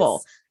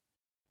example, humans?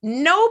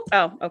 Nope.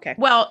 Oh, okay.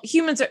 Well,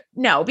 humans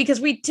no,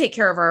 because we take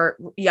care of our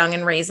young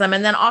and raise them.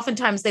 And then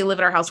oftentimes they live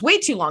at our house way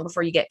too long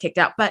before you get kicked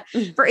out. But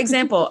for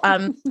example,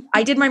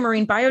 I did my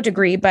marine bio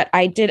degree, but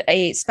I did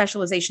a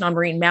specialization on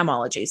marine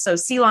mammalogy. So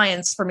sea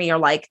lions for me are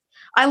like,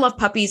 I love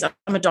puppies. I'm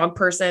a dog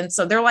person.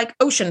 So they're like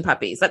ocean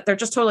puppies, that they're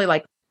just totally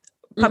like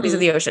puppies of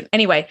the ocean.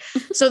 Anyway,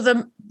 so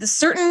the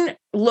certain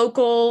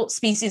local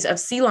species of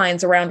sea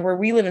lions around where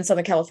we live in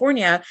Southern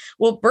California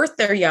will birth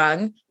their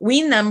young,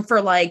 wean them for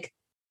like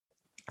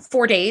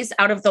 4 days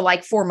out of the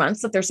like 4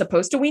 months that they're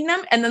supposed to wean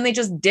them. And then they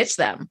just ditch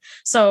them.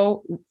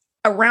 So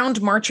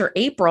around March or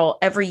April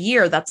every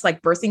year, that's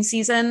like birthing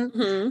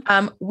season.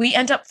 We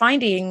end up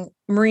finding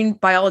marine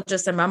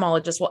biologists and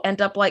mammalogists will end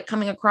up like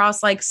coming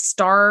across like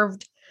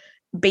starved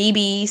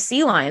baby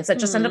sea lions that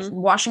just end up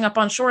washing up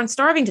on shore and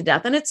starving to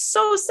death. And it's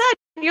so sad.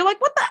 You're like,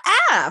 what the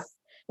F?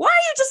 Why are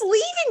you just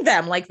leaving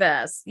them like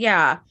this?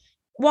 Yeah.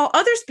 While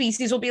other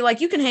species will be like,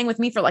 you can hang with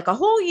me for like a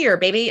whole year,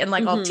 baby. And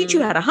like, I'll teach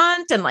you how to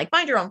hunt and like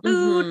find your own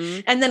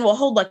food. And then we'll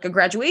hold like a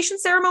graduation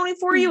ceremony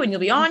for you and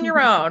you'll be on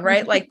your own.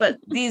 Right. Like, but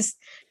these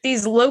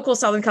local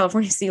Southern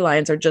California sea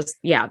lions are just,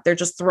 they're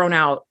just thrown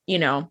out, they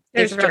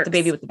throw out the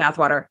baby with the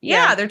bathwater.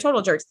 Yeah. They're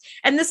total jerks.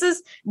 And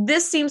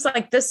this seems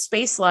like this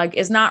space slug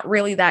is not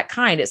really that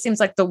kind. It seems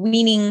like the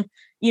weaning,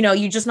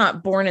 you're just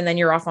not born and then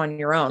you're off on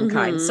your own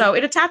kind. So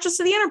it attaches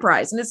to the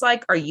Enterprise and it's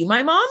like, are you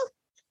my mom?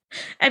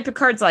 And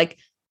Picard's like,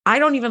 I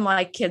don't even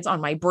like kids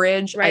on my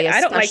bridge. Right.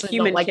 I don't like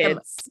human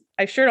kids.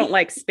 I sure don't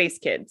like space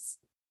kids.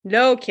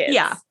 No kids.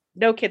 Yeah.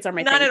 No kids are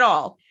my None thing. at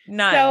all.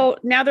 None. So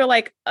now they're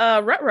like,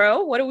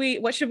 Ruh-roh,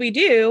 what should we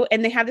do?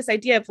 And they have this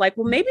idea of like,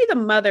 well, maybe the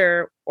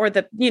mother or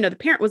the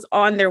parent was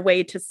on their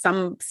way to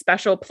some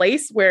special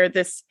place where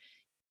this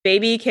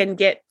baby can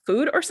get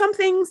food or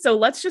something. So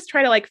let's just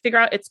try to like figure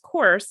out its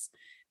course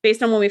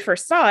based on when we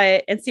first saw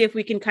it and see if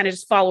we can kind of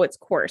just follow its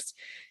course.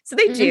 So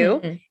they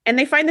do, and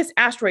they find this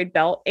asteroid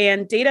belt,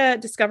 and Data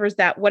discovers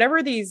that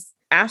whatever these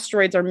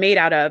asteroids are made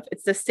out of,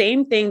 it's the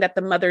same thing that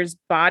the mother's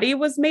body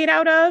was made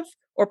out of,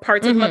 or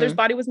parts of mother's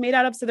body was made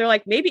out of. So they're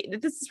like, maybe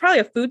this is probably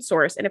a food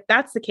source. And if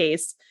that's the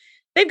case,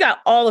 they've got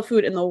all the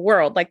food in the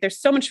world. Like there's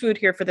so much food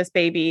here for this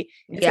baby.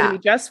 It's going to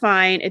be just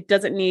fine.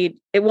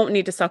 It won't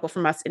need to suckle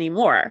from us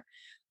anymore.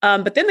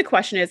 But then the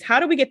question is, how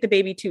do we get the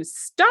baby to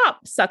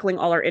stop suckling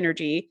all our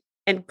energy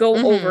and go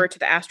over to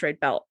the asteroid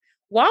belt?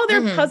 While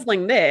they're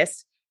puzzling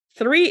this,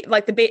 they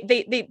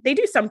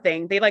do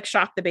something. They like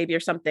shock the baby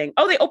or something.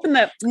 Oh, they open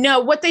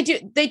what they do,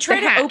 they try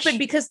to open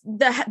because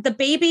the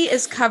baby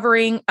is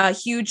covering a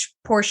huge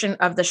portion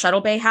of the shuttle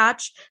bay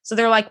hatch. So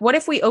they're like, what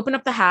if we open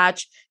up the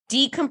hatch,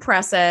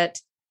 decompress it,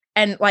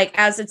 and like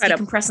as it's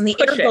decompressing,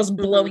 the air goes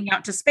blowing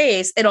out to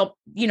space. It'll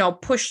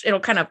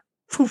kind of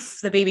poof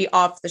the baby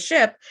off the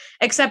ship,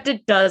 except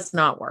it does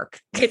not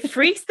work. It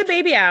freaks the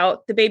baby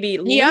out. The baby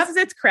loses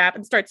its crap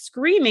and starts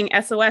screaming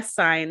SOS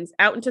signs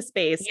out into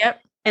space.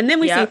 And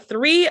then we see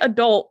 3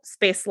 adult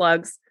space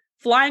slugs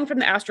flying from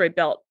the asteroid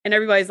belt, and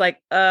everybody's like,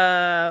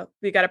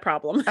 we got a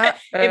problem.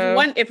 If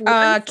one space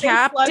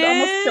slug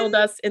almost killed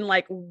us in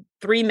like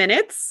 3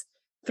 minutes,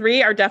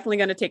 3 are definitely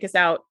going to take us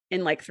out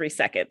in like 3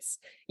 seconds.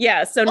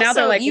 Yeah. So now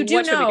also, they're like, you do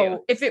what should we do?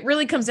 know, if it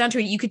really comes down to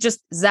it, you could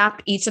just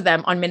zap each of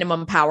them on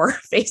minimum power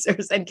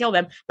phasers and kill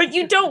them. But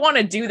you don't want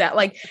to do that.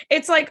 Like,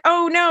 it's like,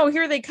 oh no,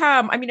 here they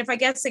come. I mean, if I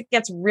guess it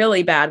gets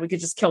really bad, we could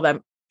just kill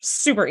them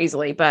super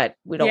easily, but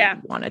we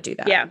don't want to do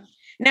that. Yeah.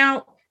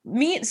 Now,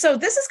 so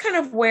this is kind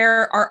of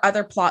where our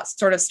other plot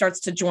sort of starts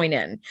to join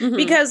in,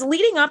 because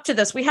leading up to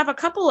this, we have a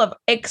couple of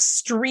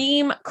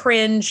extreme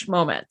cringe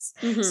moments.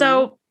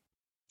 So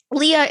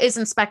Leah is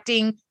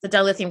inspecting the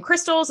dilithium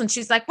crystals and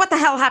she's like, what the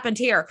hell happened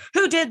here?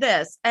 Who did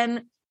this?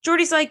 And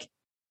Geordi's like,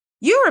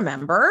 you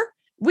remember,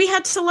 we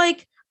had to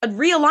like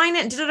realign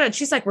it. And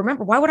she's like,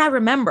 remember, why would I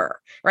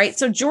remember? Right.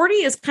 So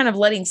Geordi is kind of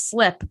letting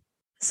slip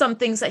some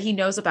things that he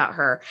knows about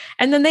her.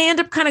 And then they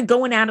end up kind of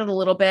going at it a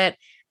little bit.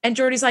 And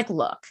Geordi's like,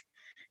 look,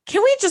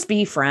 can we just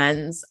be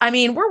friends? I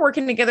mean, we're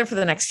working together for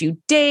the next few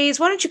days.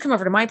 Why don't you come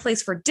over to my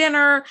place for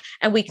dinner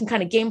and we can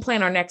kind of game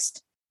plan our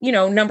next,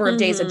 number of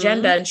days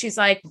agenda. And she's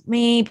like,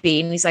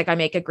 maybe. And he's like, I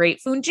make a great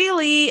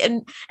fungili.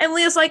 And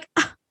Leah's like,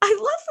 I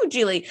love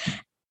fungili.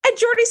 And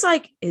Geordi's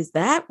like, is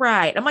that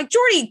right? I'm like,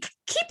 Geordi,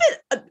 keep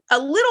it a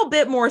little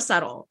bit more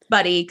subtle,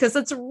 buddy, because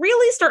it's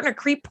really starting to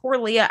creep poor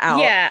Leah out.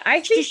 Yeah, I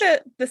think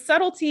that the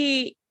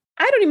subtlety,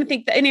 I don't even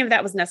think that any of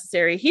that was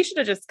necessary. He should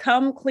have just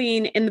come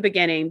clean in the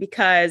beginning,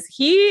 because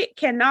he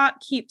cannot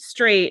keep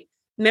straight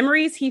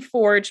memories he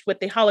forged with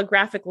the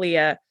holographic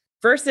Leah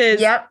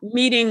versus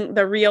meeting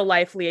the real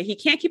life Leah. He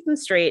can't keep them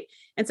straight.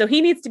 And so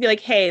he needs to be like,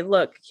 hey,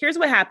 look, here's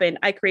what happened.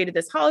 I created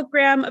this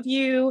hologram of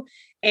you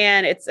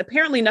and it's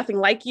apparently nothing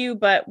like you,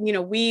 but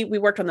we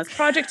worked on this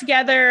project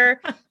together.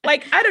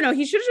 Like, I don't know.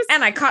 He should have just,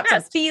 and I caught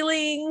some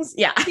feelings.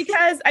 Yeah.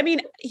 Because I mean,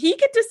 he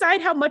could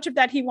decide how much of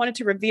that he wanted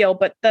to reveal,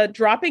 but the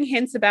dropping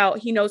hints about,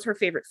 he knows her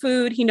favorite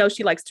food. He knows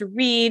she likes to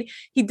read.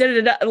 He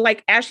did it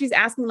like, as she's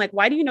asking, like,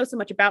 why do you know so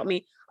much about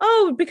me?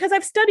 Oh, because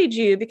I've studied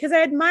you, because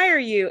I admire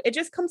you. It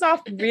just comes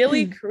off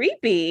really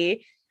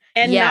creepy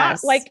and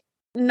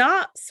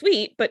not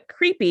sweet, but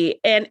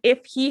creepy. And if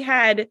he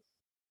had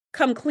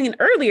come clean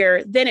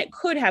earlier, then it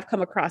could have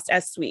come across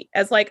as sweet,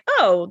 as like,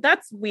 oh,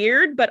 that's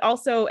weird, but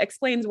also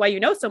explains why you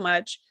know so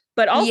much,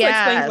 but also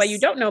explains why you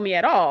don't know me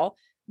at all,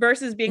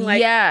 versus being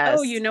like,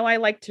 oh, I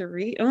like to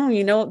read.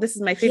 Oh, this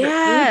is my favorite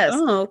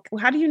food. Oh,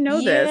 how do you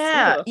know this?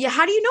 Oh. Yeah.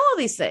 How do you know all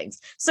these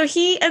things? So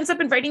he ends up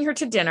inviting her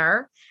to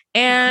dinner.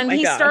 And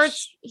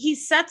he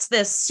sets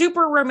this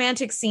super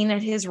romantic scene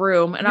at his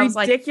room. And I was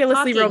like,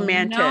 ridiculously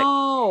romantic.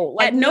 No.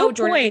 At no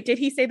point did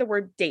he say the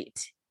word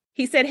date.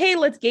 He said, hey,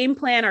 let's game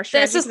plan our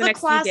strategy for the next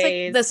few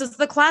days. This is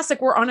the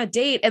classic. We're on a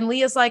date. And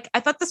Leah's like, I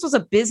thought this was a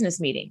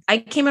business meeting. I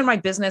came in my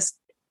business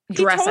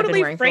dress. He totally I've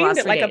been wearing framed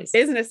it like days. A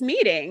business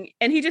meeting.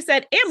 And he just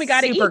said, and we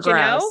got to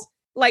eat,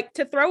 like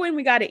to throw in,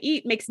 we got to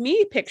eat makes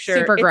me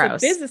picture it's a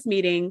business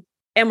meeting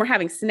and we're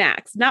having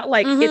snacks, not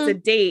like it's a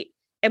date.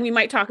 And we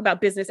might talk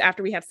about business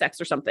after we have sex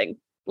or something.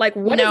 Like,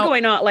 what is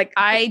going on? Like,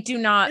 I do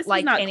not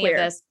like any of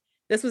this.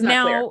 This was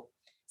not clear.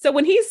 So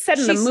when he's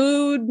setting the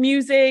mood,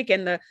 music,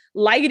 and the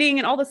lighting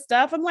and all the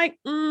stuff, I'm like,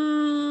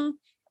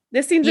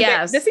 this seems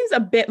a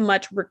bit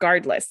much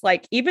regardless.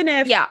 Like, even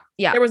if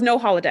there was no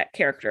holodeck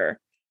character,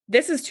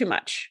 this is too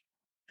much.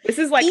 This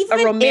is like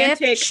even a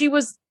romantic, she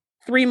was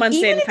 3 months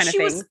in kind of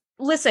thing.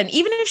 Listen,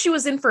 even if she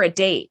was in for a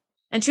date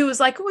and she was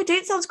like, oh, a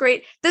date sounds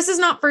great. This is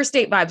not first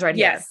date vibes right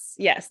here.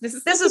 Yes. This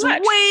is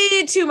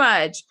way too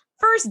much.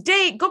 First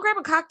date, go grab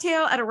a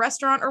cocktail at a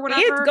restaurant or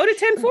whatever. Go to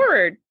 10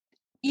 Forward.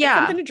 Yeah.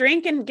 Something to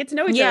drink and get to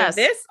know each other. Of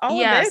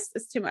this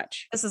is too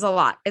much. This is a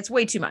lot. It's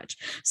way too much.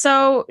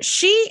 So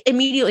she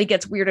immediately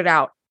gets weirded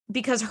out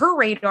because her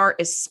radar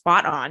is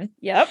spot on.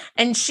 Yep.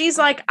 And she's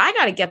like, I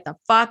got to get the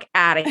fuck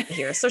out of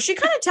here. So she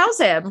kind of tells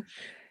him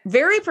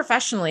very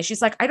professionally.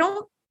 She's like, I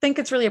don't think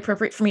it's really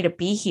appropriate for me to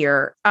be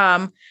here.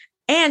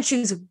 And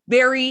she's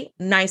very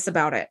nice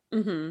about it.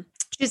 Mm-hmm.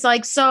 She's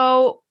like,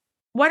 so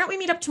why don't we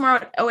meet up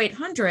tomorrow at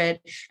 0800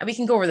 and we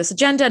can go over this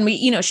agenda? And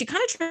she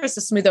kind of tries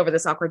to smooth over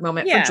this awkward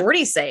moment for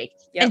Geordi's sake.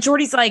 Yep. And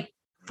Geordi's like,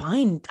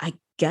 fine, I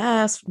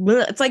guess.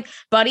 It's like,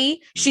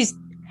 buddy, she's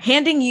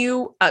handing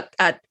you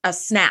a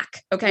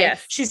snack. Okay.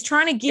 Yes. She's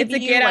trying to give you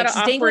get out of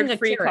awkward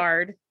free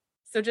card.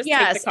 So just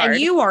take the card.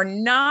 And you are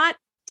not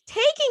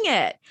taking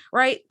it.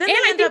 Right. Then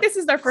I think this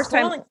is their first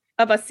time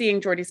of us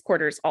seeing Geordi's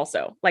quarters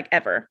also, like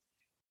ever,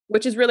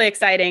 which is really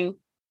exciting.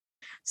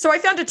 So I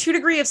found a 2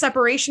 degree of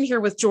separation here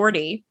with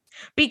Geordi,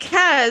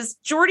 because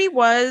Geordi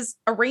was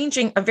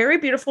arranging a very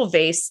beautiful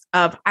vase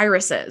of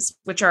irises,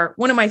 which are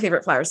one of my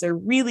favorite flowers. They're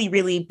really,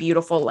 really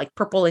beautiful, like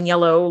purple and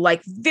yellow,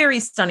 like very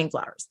stunning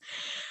flowers.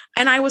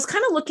 And I was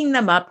kind of looking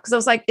them up because I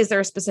was like, is there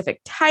a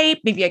specific type?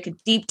 Maybe I could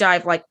deep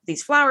dive like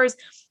these flowers,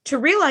 to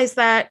realize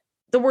that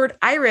the word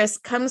iris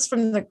comes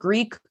from the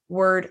Greek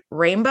word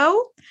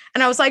rainbow.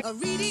 And I was like, a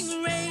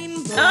reading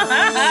rainbow.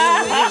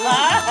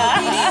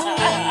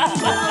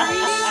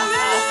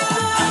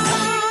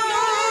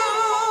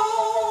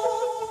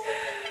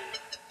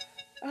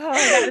 Oh,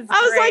 that is great.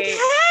 I was like,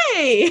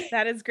 hey,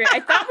 that is great. I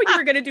thought what you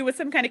were going to do was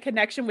some kind of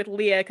connection with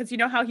Leah, because you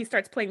know how he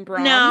starts playing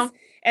Brahms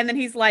and then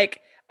he's like,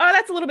 oh,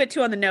 that's a little bit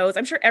too on the nose.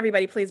 I'm sure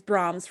everybody plays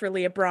Brahms for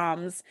Leah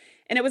Brahms.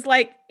 And it was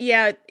like,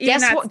 yeah.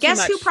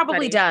 Guess who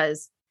probably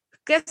does?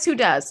 Guess who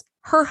does?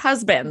 Her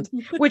husband,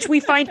 which we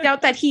find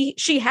out that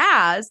she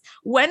has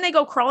when they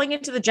go crawling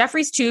into the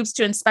Jeffries tubes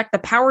to inspect the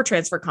power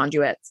transfer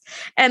conduits.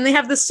 And they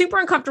have this super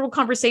uncomfortable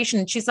conversation.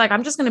 And she's like,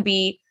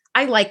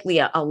 I like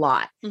Leah a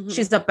lot. Mm-hmm.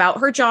 She's about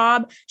her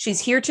job. She's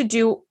here to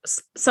do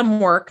some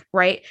work,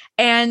 right?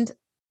 And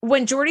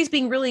when Geordi's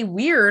being really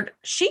weird,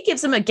 she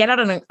gives him a get out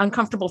of an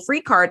uncomfortable free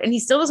card and he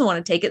still doesn't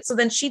want to take it. So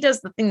then she does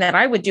the thing that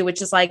I would do,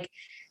 which is like,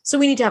 so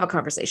we need to have a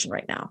conversation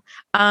right now.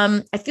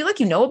 I feel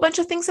like you know a bunch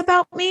of things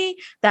about me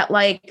that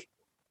like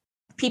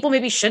people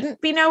maybe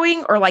shouldn't be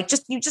knowing, or like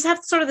you just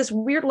have sort of this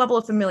weird level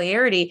of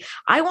familiarity.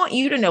 I want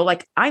you to know,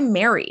 like, I'm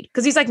married.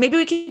 Cause he's like, maybe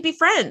we can be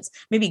friends,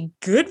 maybe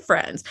good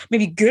friends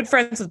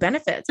with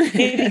benefits,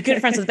 maybe good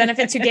friends with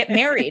benefits who get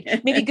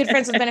married, maybe good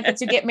friends with benefits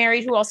who get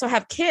married, who also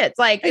have kids.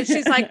 Like, and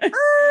she's like,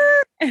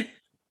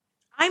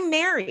 I'm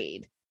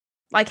married,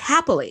 like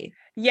happily.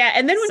 Yeah.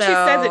 And then when she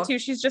says it too,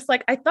 she's just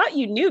like, I thought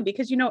you knew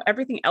because you know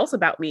everything else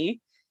about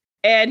me.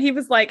 And he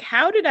was like,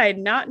 how did I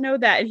not know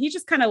that? And he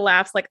just kind of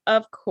laughs like,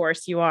 of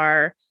course you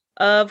are.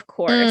 Of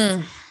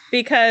course.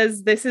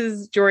 Because this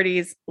is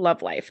Geordi's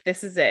love life.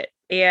 This is it.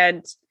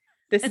 And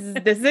this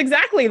is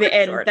exactly the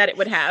end that it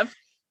would have.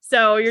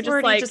 So you're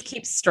just like, just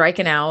keeps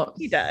striking out.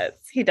 He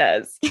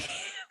does.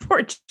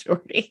 Poor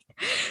Geordi.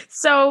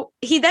 So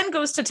he then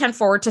goes to 10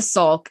 forward to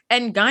sulk.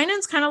 And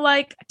Guinan's kind of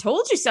like, I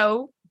told you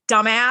so,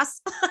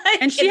 dumbass.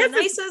 And she has the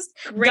nicest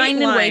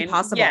Guinan way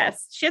possible.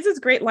 Yes. She has this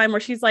great line where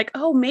she's like,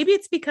 oh, maybe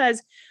it's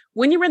because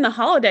when you were in the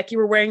holodeck, you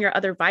were wearing your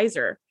other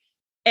visor.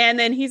 And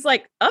then he's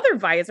like, other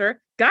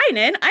visor?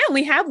 Guinan, I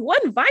only have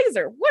one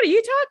visor. What are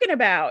you talking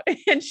about?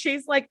 And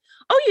she's like,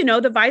 oh, you know,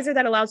 the visor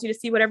that allows you to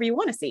see whatever you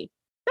want to see.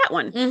 That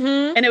one.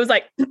 Mm-hmm. And it was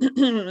like,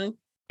 and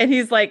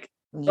he's like,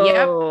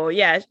 oh,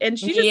 yeah. And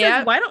she just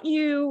says, why don't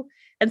you,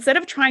 instead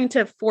of trying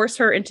to force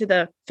her into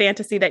the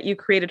fantasy that you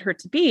created her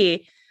to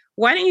be,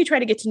 why don't you try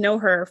to get to know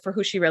her for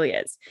who she really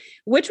is?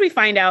 Which we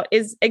find out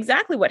is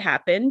exactly what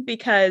happened,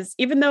 because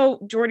even though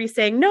Geordi's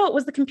saying, no, it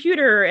was the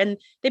computer and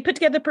they put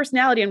together the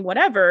personality and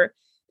whatever,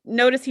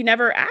 notice he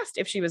never asked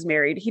if she was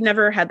married. He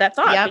never had that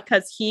thought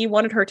because he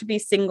wanted her to be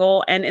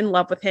single and in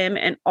love with him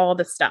and all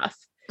the stuff.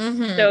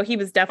 Mm-hmm. So he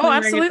was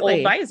definitely wearing an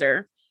old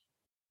visor.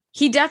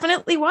 He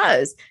definitely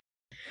was.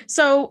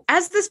 So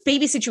as this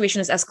baby situation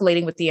is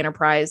escalating with the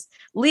Enterprise,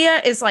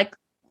 Leah is like,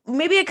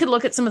 maybe I could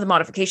look at some of the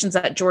modifications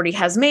that Geordi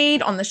has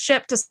made on the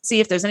ship to see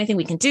if there's anything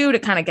we can do to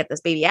kind of get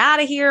this baby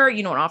out of here,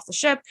 and off the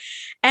ship.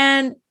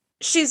 And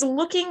she's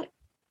looking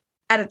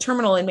at a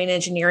terminal in main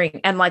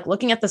engineering and like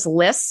looking at this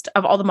list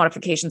of all the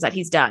modifications that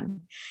he's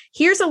done.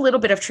 Here's a little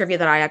bit of trivia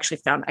that I actually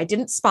found. I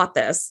didn't spot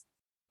this,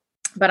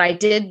 but I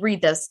did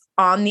read this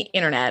on the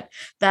internet,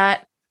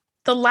 that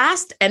the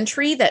last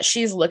entry that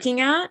she's looking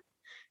at,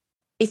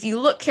 if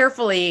you look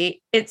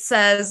carefully, it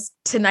says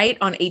tonight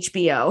on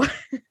HBO.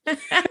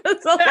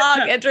 It's a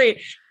long entry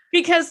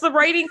because the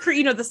writing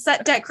crew, the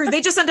set deck crew,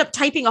 they just end up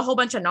typing a whole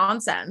bunch of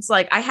nonsense.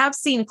 Like I have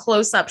seen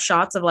close-up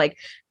shots of like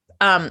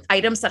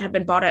items that have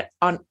been bought at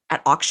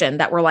auction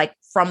that were like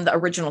from the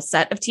original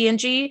set of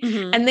TNG.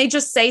 Mm-hmm. And they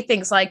just say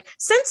things like,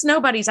 since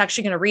nobody's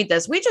actually going to read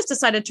this, we just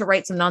decided to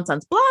write some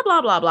nonsense, blah,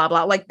 blah, blah, blah,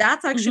 blah. Like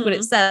that's actually what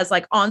it says,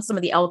 like on some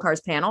of the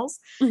LCARS panels.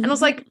 And I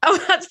was like, oh,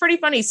 that's pretty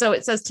funny. So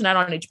it says tonight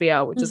on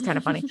HBO, which is kind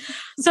of funny.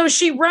 So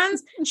she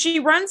runs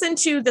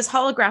into this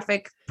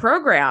holographic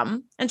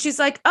program and she's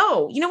like,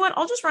 oh, you know what?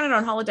 I'll just run it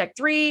on holodeck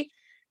 3.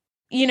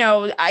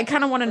 I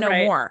kind of want to know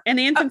more. And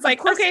the ensign's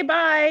like, okay,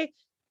 bye.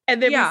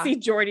 And then we see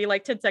Geordi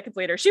like 10 seconds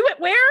later. She went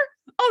where?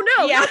 Oh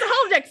no, that's the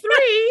holodeck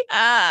 3.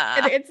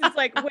 And it's just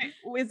like, wait,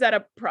 is that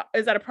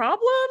a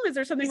problem? Is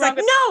there something wrong?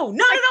 Like, no,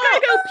 not at all.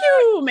 Go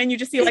pew, and you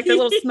just see like the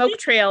little smoke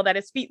trail that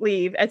his feet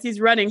leave as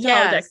he's running to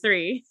holodeck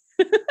 3.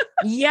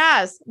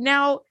 Yes.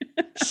 Now,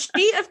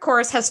 she of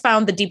course has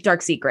found the deep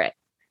dark secret.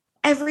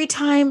 Every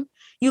time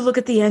you look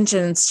at the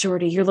engines,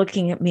 Geordi, you're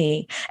looking at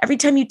me. Every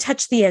time you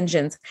touch the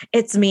engines,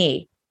 it's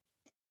me.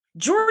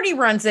 Geordi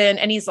runs in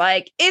and he's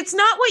like, it's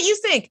not what you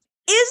think.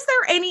 Is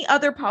there any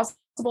other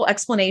possible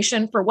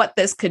explanation for what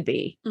this could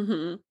be?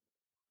 Mm-hmm.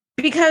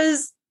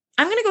 Because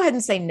I'm going to go ahead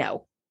and say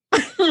no.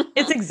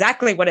 It's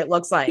exactly what it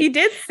looks like. He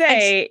did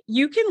say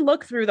you can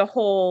look through the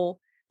whole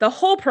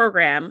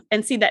program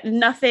and see that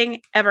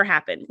nothing ever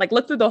happened. Like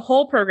look through the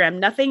whole program.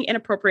 Nothing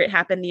inappropriate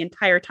happened the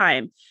entire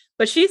time.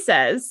 But she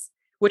says,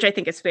 which I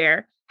think is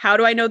fair, how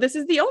do I know this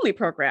is the only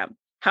program?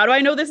 How do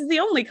I know this is the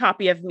only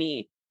copy of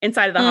me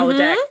inside of the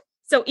holodeck?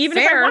 So even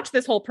if I watch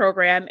this whole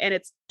program and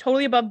it's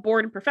totally above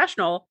board and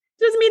professional,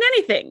 it doesn't mean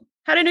anything.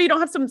 How do I know you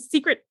don't have some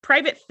secret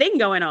private thing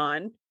going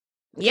on?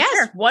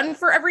 Yes, one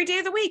for every day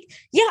of the week.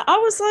 Yeah, I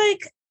was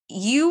like,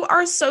 you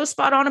are so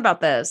spot on about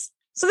this.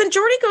 So then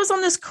Geordi goes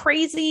on this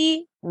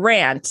crazy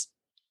rant,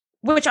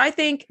 which I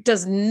think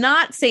does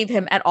not save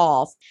him at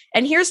all.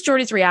 And here's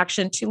Geordi's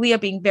reaction to Leah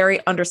being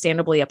very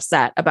understandably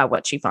upset about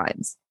what she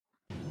finds.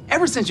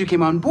 Ever since you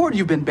came on board,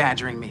 you've been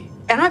badgering me,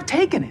 and I've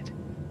taken it.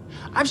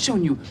 I've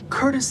shown you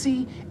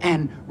courtesy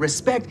and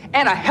respect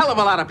and a hell of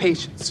a lot of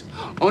patience.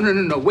 Oh,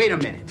 no, wait a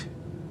minute.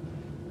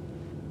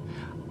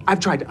 I've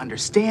tried to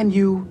understand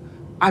you.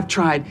 I've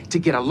tried to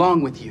get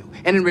along with you.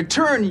 And in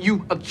return,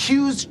 you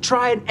accused,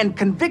 tried, and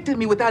convicted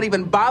me without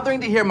even bothering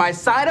to hear my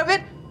side of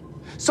it.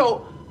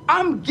 So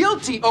I'm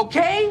guilty,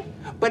 okay?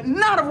 But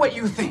not of what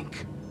you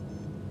think.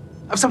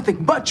 Of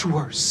something much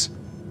worse.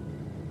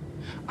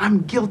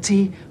 I'm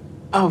guilty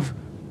of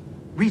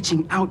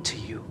reaching out to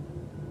you.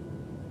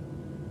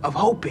 Of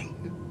hoping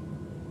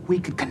we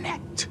could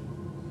connect.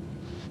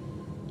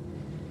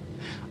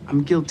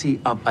 I'm guilty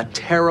of a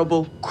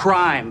terrible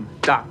crime,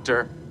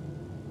 Doctor.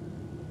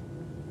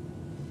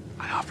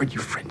 I offered you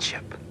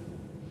friendship.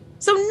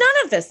 So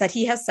none of this that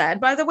he has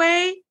said, by the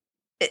way,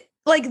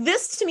 like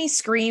this to me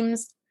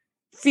screams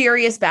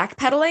furious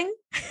backpedaling.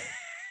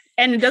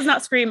 And it does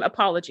not scream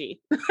apology.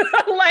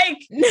 Like,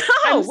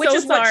 no, which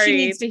is what she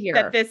needs to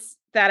hear.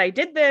 That I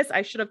did this.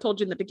 I should have told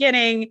you in the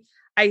beginning.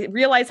 I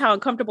realize how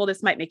uncomfortable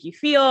this might make you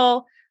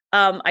feel.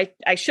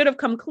 I should have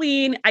come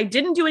clean. I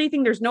didn't do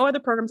anything. There's no other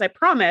programs, I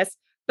promise.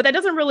 But that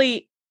doesn't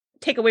really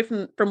take away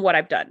from what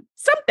I've done.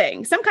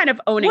 Some kind of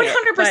owning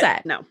 100%.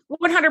 It. No,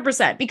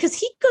 100%. Because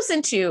he goes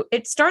into,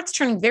 it starts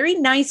turning very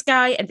nice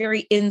guy and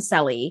very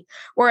incel-y,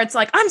 where it's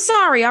like, I'm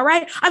sorry. All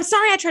right. I'm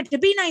sorry. I tried to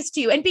be nice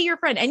to you and be your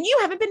friend. And you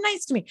haven't been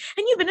nice to me.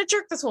 And you've been a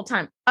jerk this whole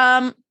time.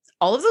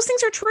 All of those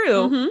things are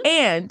true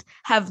and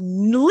have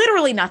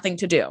literally nothing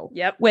to do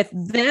with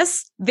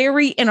this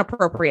very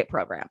inappropriate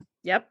program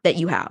that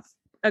you have.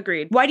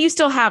 Agreed. Why do you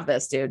still have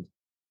this, dude?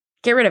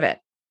 Get rid of it.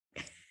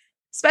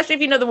 Especially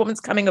if you know the woman's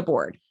coming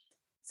aboard.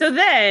 So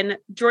then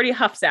Jordy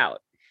huffs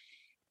out.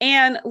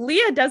 And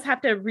Leah does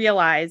have to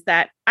realize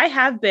that I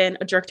have been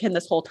a jerk to him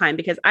this whole time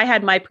because I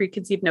had my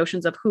preconceived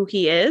notions of who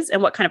he is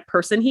and what kind of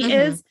person he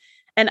is.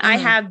 And I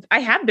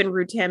have been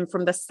rude to him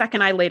from the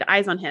second I laid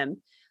eyes on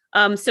him.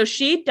 So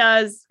she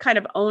does kind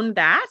of own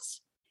that,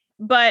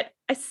 but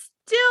I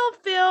still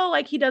feel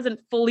like he doesn't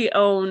fully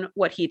own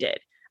what he did.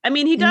 I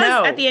mean, he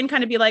does at the end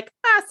kind of be like,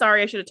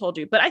 sorry, I should have told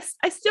you, but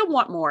I still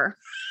want more.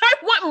 I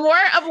want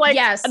more of like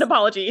an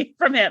apology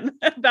from him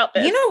about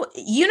this.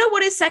 You know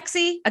what is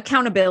sexy?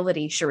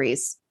 Accountability,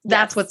 Charisse.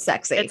 That's what's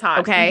sexy. It's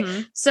hot.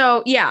 Okay.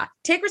 So yeah,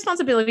 take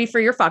responsibility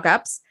for your fuck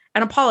ups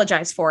and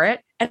apologize for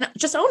it and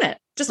just own it.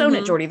 Just own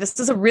it, Jordy.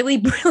 This is a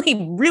really,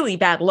 really, really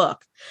bad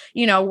look,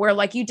 where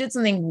like you did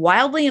something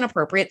wildly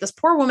inappropriate. This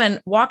poor woman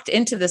walked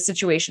into this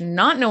situation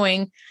not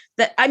knowing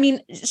that. I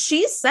mean,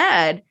 she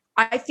said,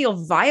 I feel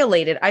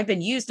violated. I've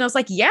been used. And I was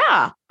like,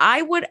 yeah,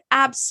 I would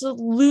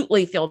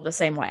absolutely feel the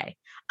same way.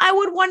 I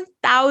would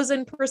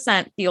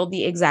 1000% feel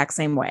the exact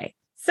same way.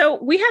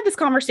 So we had this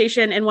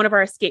conversation in one of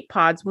our escape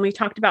pods when we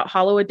talked about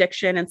hollow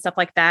addiction and stuff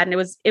like that. And it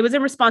was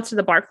in response to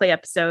the Barclay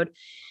episode.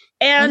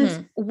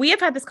 And we have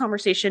had this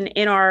conversation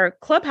in our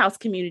Clubhouse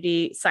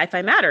community,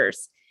 Sci-Fi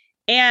Matters.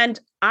 And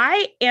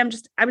I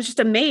was just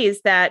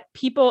amazed that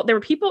there were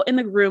people in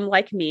the room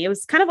like me. It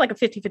was kind of like a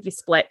 50-50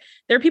 split.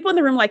 There were people in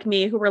the room like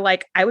me who were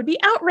like, I would be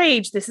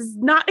outraged. This is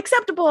not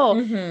acceptable.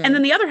 And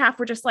then the other half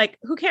were just like,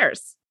 who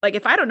cares? Like,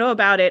 if I don't know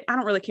about it, I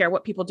don't really care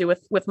what people do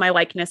with my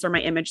likeness or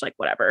my image, like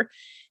whatever.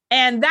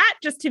 And that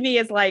just to me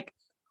is like,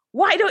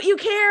 why don't you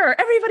care?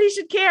 Everybody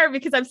should care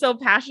because I'm so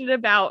passionate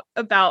about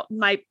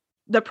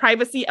the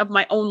privacy of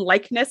my own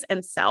likeness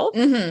and self.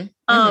 And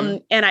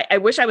I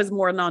wish I was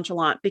more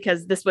nonchalant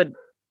because this would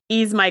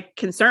ease my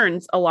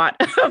concerns a lot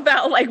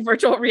about like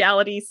virtual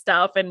reality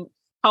stuff and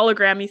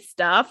hologrammy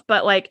stuff.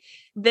 But like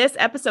this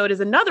episode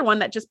is another one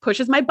that just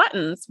pushes my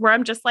buttons where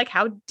I'm just like,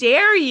 how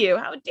dare you?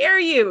 How dare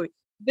you?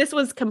 This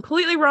was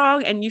completely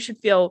wrong. And you should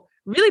feel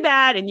really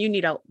bad. And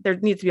there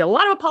needs to be a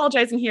lot of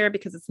apologizing here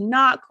because it's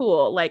not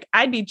cool. Like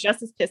I'd be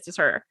just as pissed as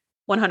her.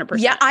 100%.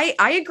 Yeah,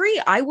 I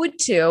agree. I would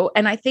too.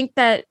 And I think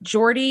that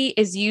Jordy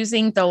is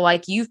using the,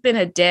 like, you've been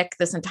a dick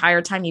this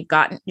entire time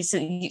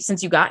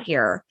since you got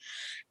here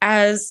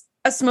as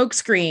a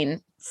smokescreen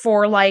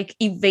for like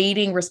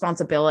evading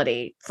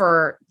responsibility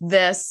for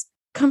this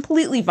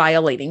completely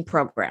violating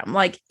program.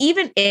 Like,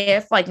 even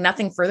if like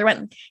nothing further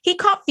went, he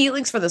caught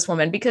feelings for this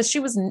woman because she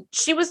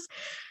was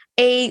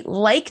a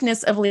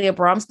likeness of Leah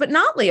Brahms, but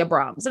not Leah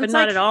Brahms. And but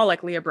not at all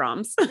like Leah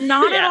Brahms.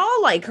 Not at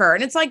all like her.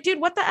 And it's like, dude,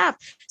 what the F?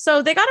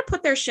 So they got to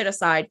put their shit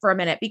aside for a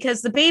minute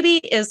because the baby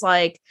is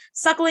like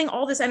suckling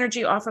all this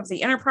energy off of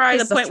the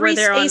Enterprise. To the point where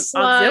they're on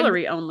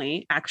auxiliary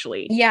only,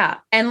 actually. Yeah.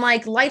 And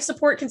like life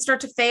support can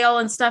start to fail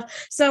and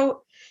stuff.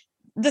 So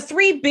the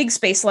 3 big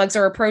space slugs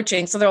are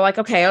approaching. So they're like,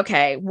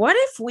 okay, what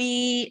if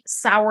we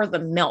sour the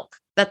milk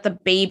that the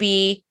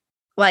baby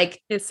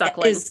like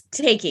is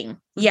taking?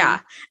 Yeah.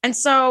 And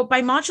so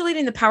by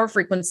modulating the power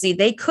frequency,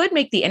 they could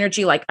make the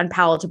energy like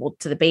unpalatable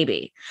to the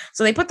baby.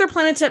 So they put their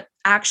plan into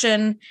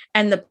action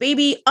and the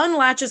baby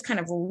unlatches kind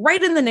of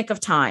right in the nick of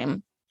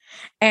time.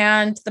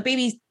 And the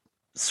baby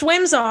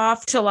swims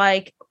off to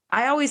like,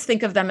 I always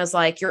think of them as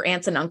like your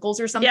aunts and uncles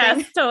or something.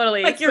 Yes,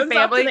 totally. Like your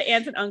family. The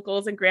aunts and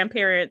uncles and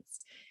grandparents.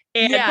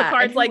 And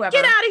Picard's like,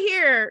 get out of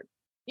here.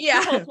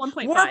 Yeah.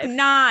 1.5. Warp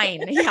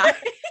 9. Yeah.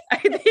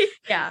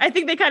 I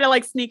think they kind of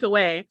like sneak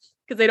away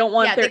because they don't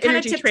want their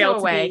energy trail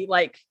to be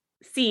like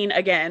seen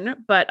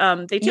again. But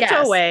they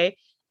tiptoe away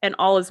and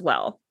all is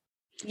well.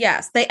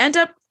 Yes, they end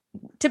up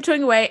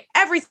tiptoeing away.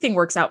 Everything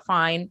works out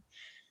fine.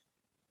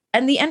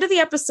 And the end of the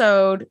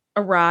episode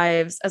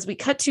arrives as we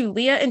cut to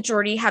Leah and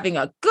Jordy having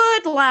a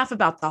good laugh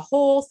about the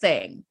whole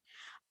thing.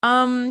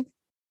 No.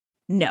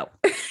 No,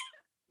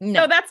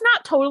 that's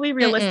not totally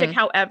realistic.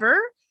 However,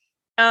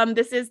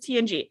 this is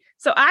TNG.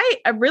 So I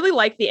really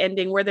like the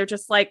ending where they're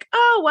just like,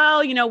 oh,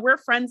 well, you know, we're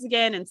friends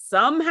again. And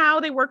somehow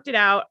they worked it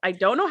out. I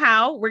don't know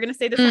how. We're going to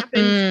say this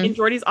happened in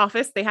Jordy's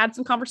office. They had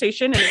some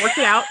conversation and they worked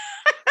it out.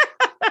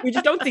 We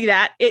just don't see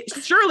that. It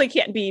surely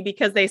can't be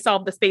because they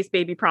solved the space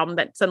baby problem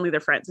that suddenly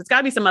they're friends. It's got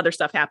to be some other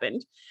stuff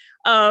happened.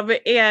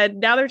 And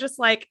now they're just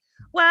like,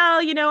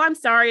 well, you know, I'm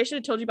sorry. I should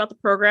have told you about the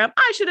program.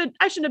 I shouldn't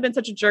have been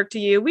such a jerk to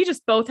you. We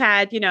just both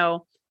had, you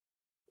know,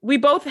 we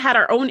both had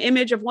our own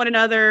image of one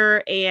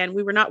another and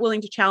we were not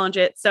willing to challenge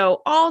it.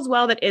 So all's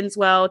well that ends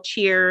well.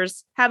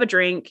 Cheers. Have a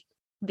drink.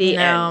 The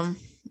end.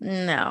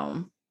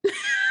 No.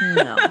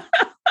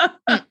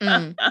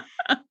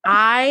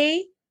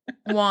 I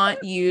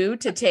want you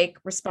to take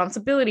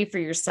responsibility for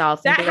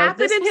yourself. That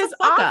happened in his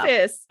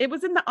office. It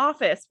was in the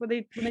office when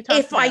they talked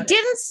If I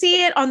didn't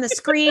see it on the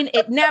screen,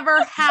 it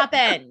never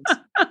happened.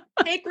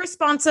 Take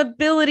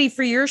responsibility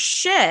for your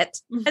shit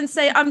and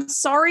say, I'm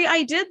sorry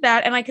I did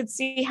that. And I could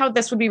see how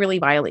this would be really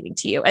violating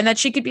to you. And that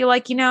she could be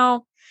like, you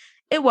know,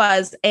 it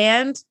was.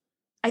 And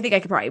I think I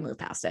could probably move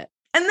past it.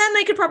 And then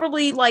they could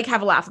probably like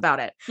have a laugh about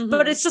it.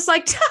 But it's just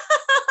like,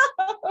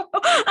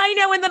 I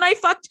know. And then I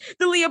fucked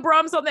the Leah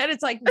Brahms on that.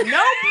 It's like,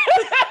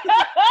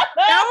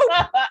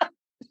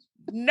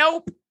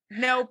 nope.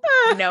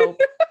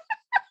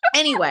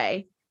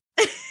 Anyway.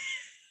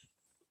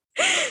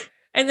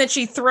 And then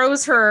she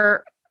throws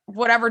her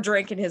whatever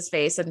drink in his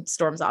face and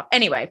storms off.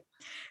 Anyway,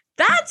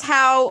 that's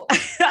how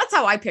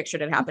I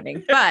pictured it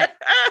happening. But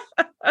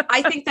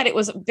I think that it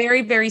was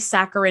very, very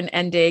saccharine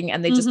ending.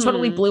 And they just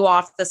totally blew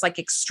off this like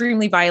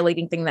extremely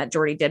violating thing that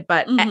Jordy did.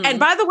 But, and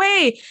by the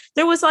way,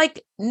 there was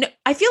like, no,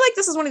 I feel like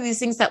this is one of these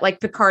things that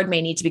like Picard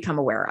may need to become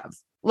aware of.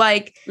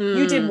 Like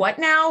you did what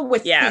now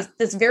with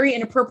this very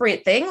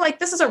inappropriate thing? Like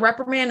this is a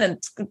reprimand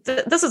and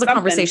this is a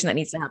conversation that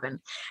needs to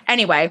happen.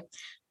 Anyway,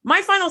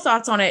 my final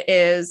thoughts on it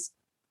is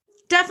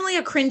definitely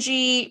a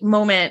cringy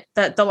moment,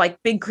 the like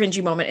big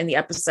cringy moment in the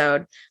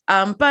episode.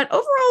 But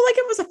overall, like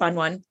it was a fun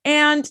one.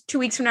 And 2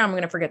 weeks from now, I'm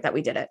going to forget that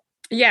we did it.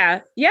 Yeah,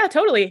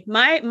 totally.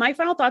 My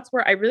final thoughts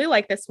were, I really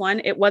like this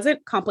one. It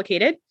wasn't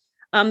complicated.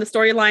 The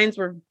storylines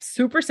were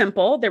super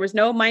simple. There was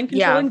no mind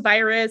controlling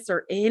virus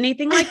or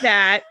anything like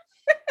that.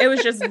 It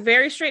was just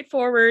very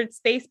straightforward.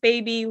 Space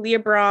baby, Leah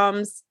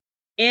Brahms,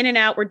 in and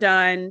out, we're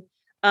done.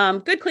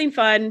 Good, clean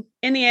fun.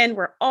 In the end,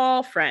 we're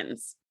all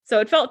friends. So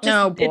it felt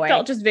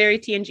just very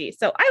TNG.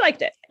 So I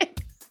liked it.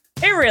 It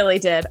really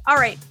did. All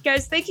right,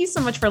 guys, thank you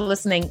so much for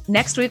listening.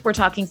 Next week, we're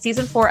talking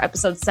season 4,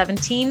 episode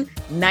 17,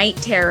 Night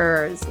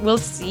Terrors. We'll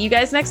see you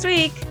guys next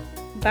week.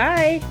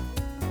 Bye.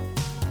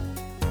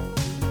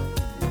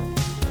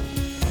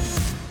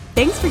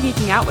 Thanks for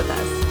geeking out with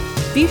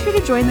us. Be sure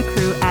to join the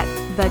crew at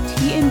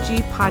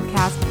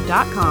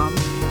thetngpodcast.com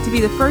to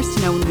be the first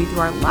to know when we do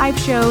our live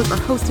shows or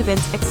host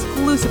events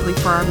exclusively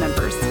for our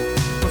members.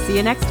 We'll see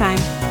you next time.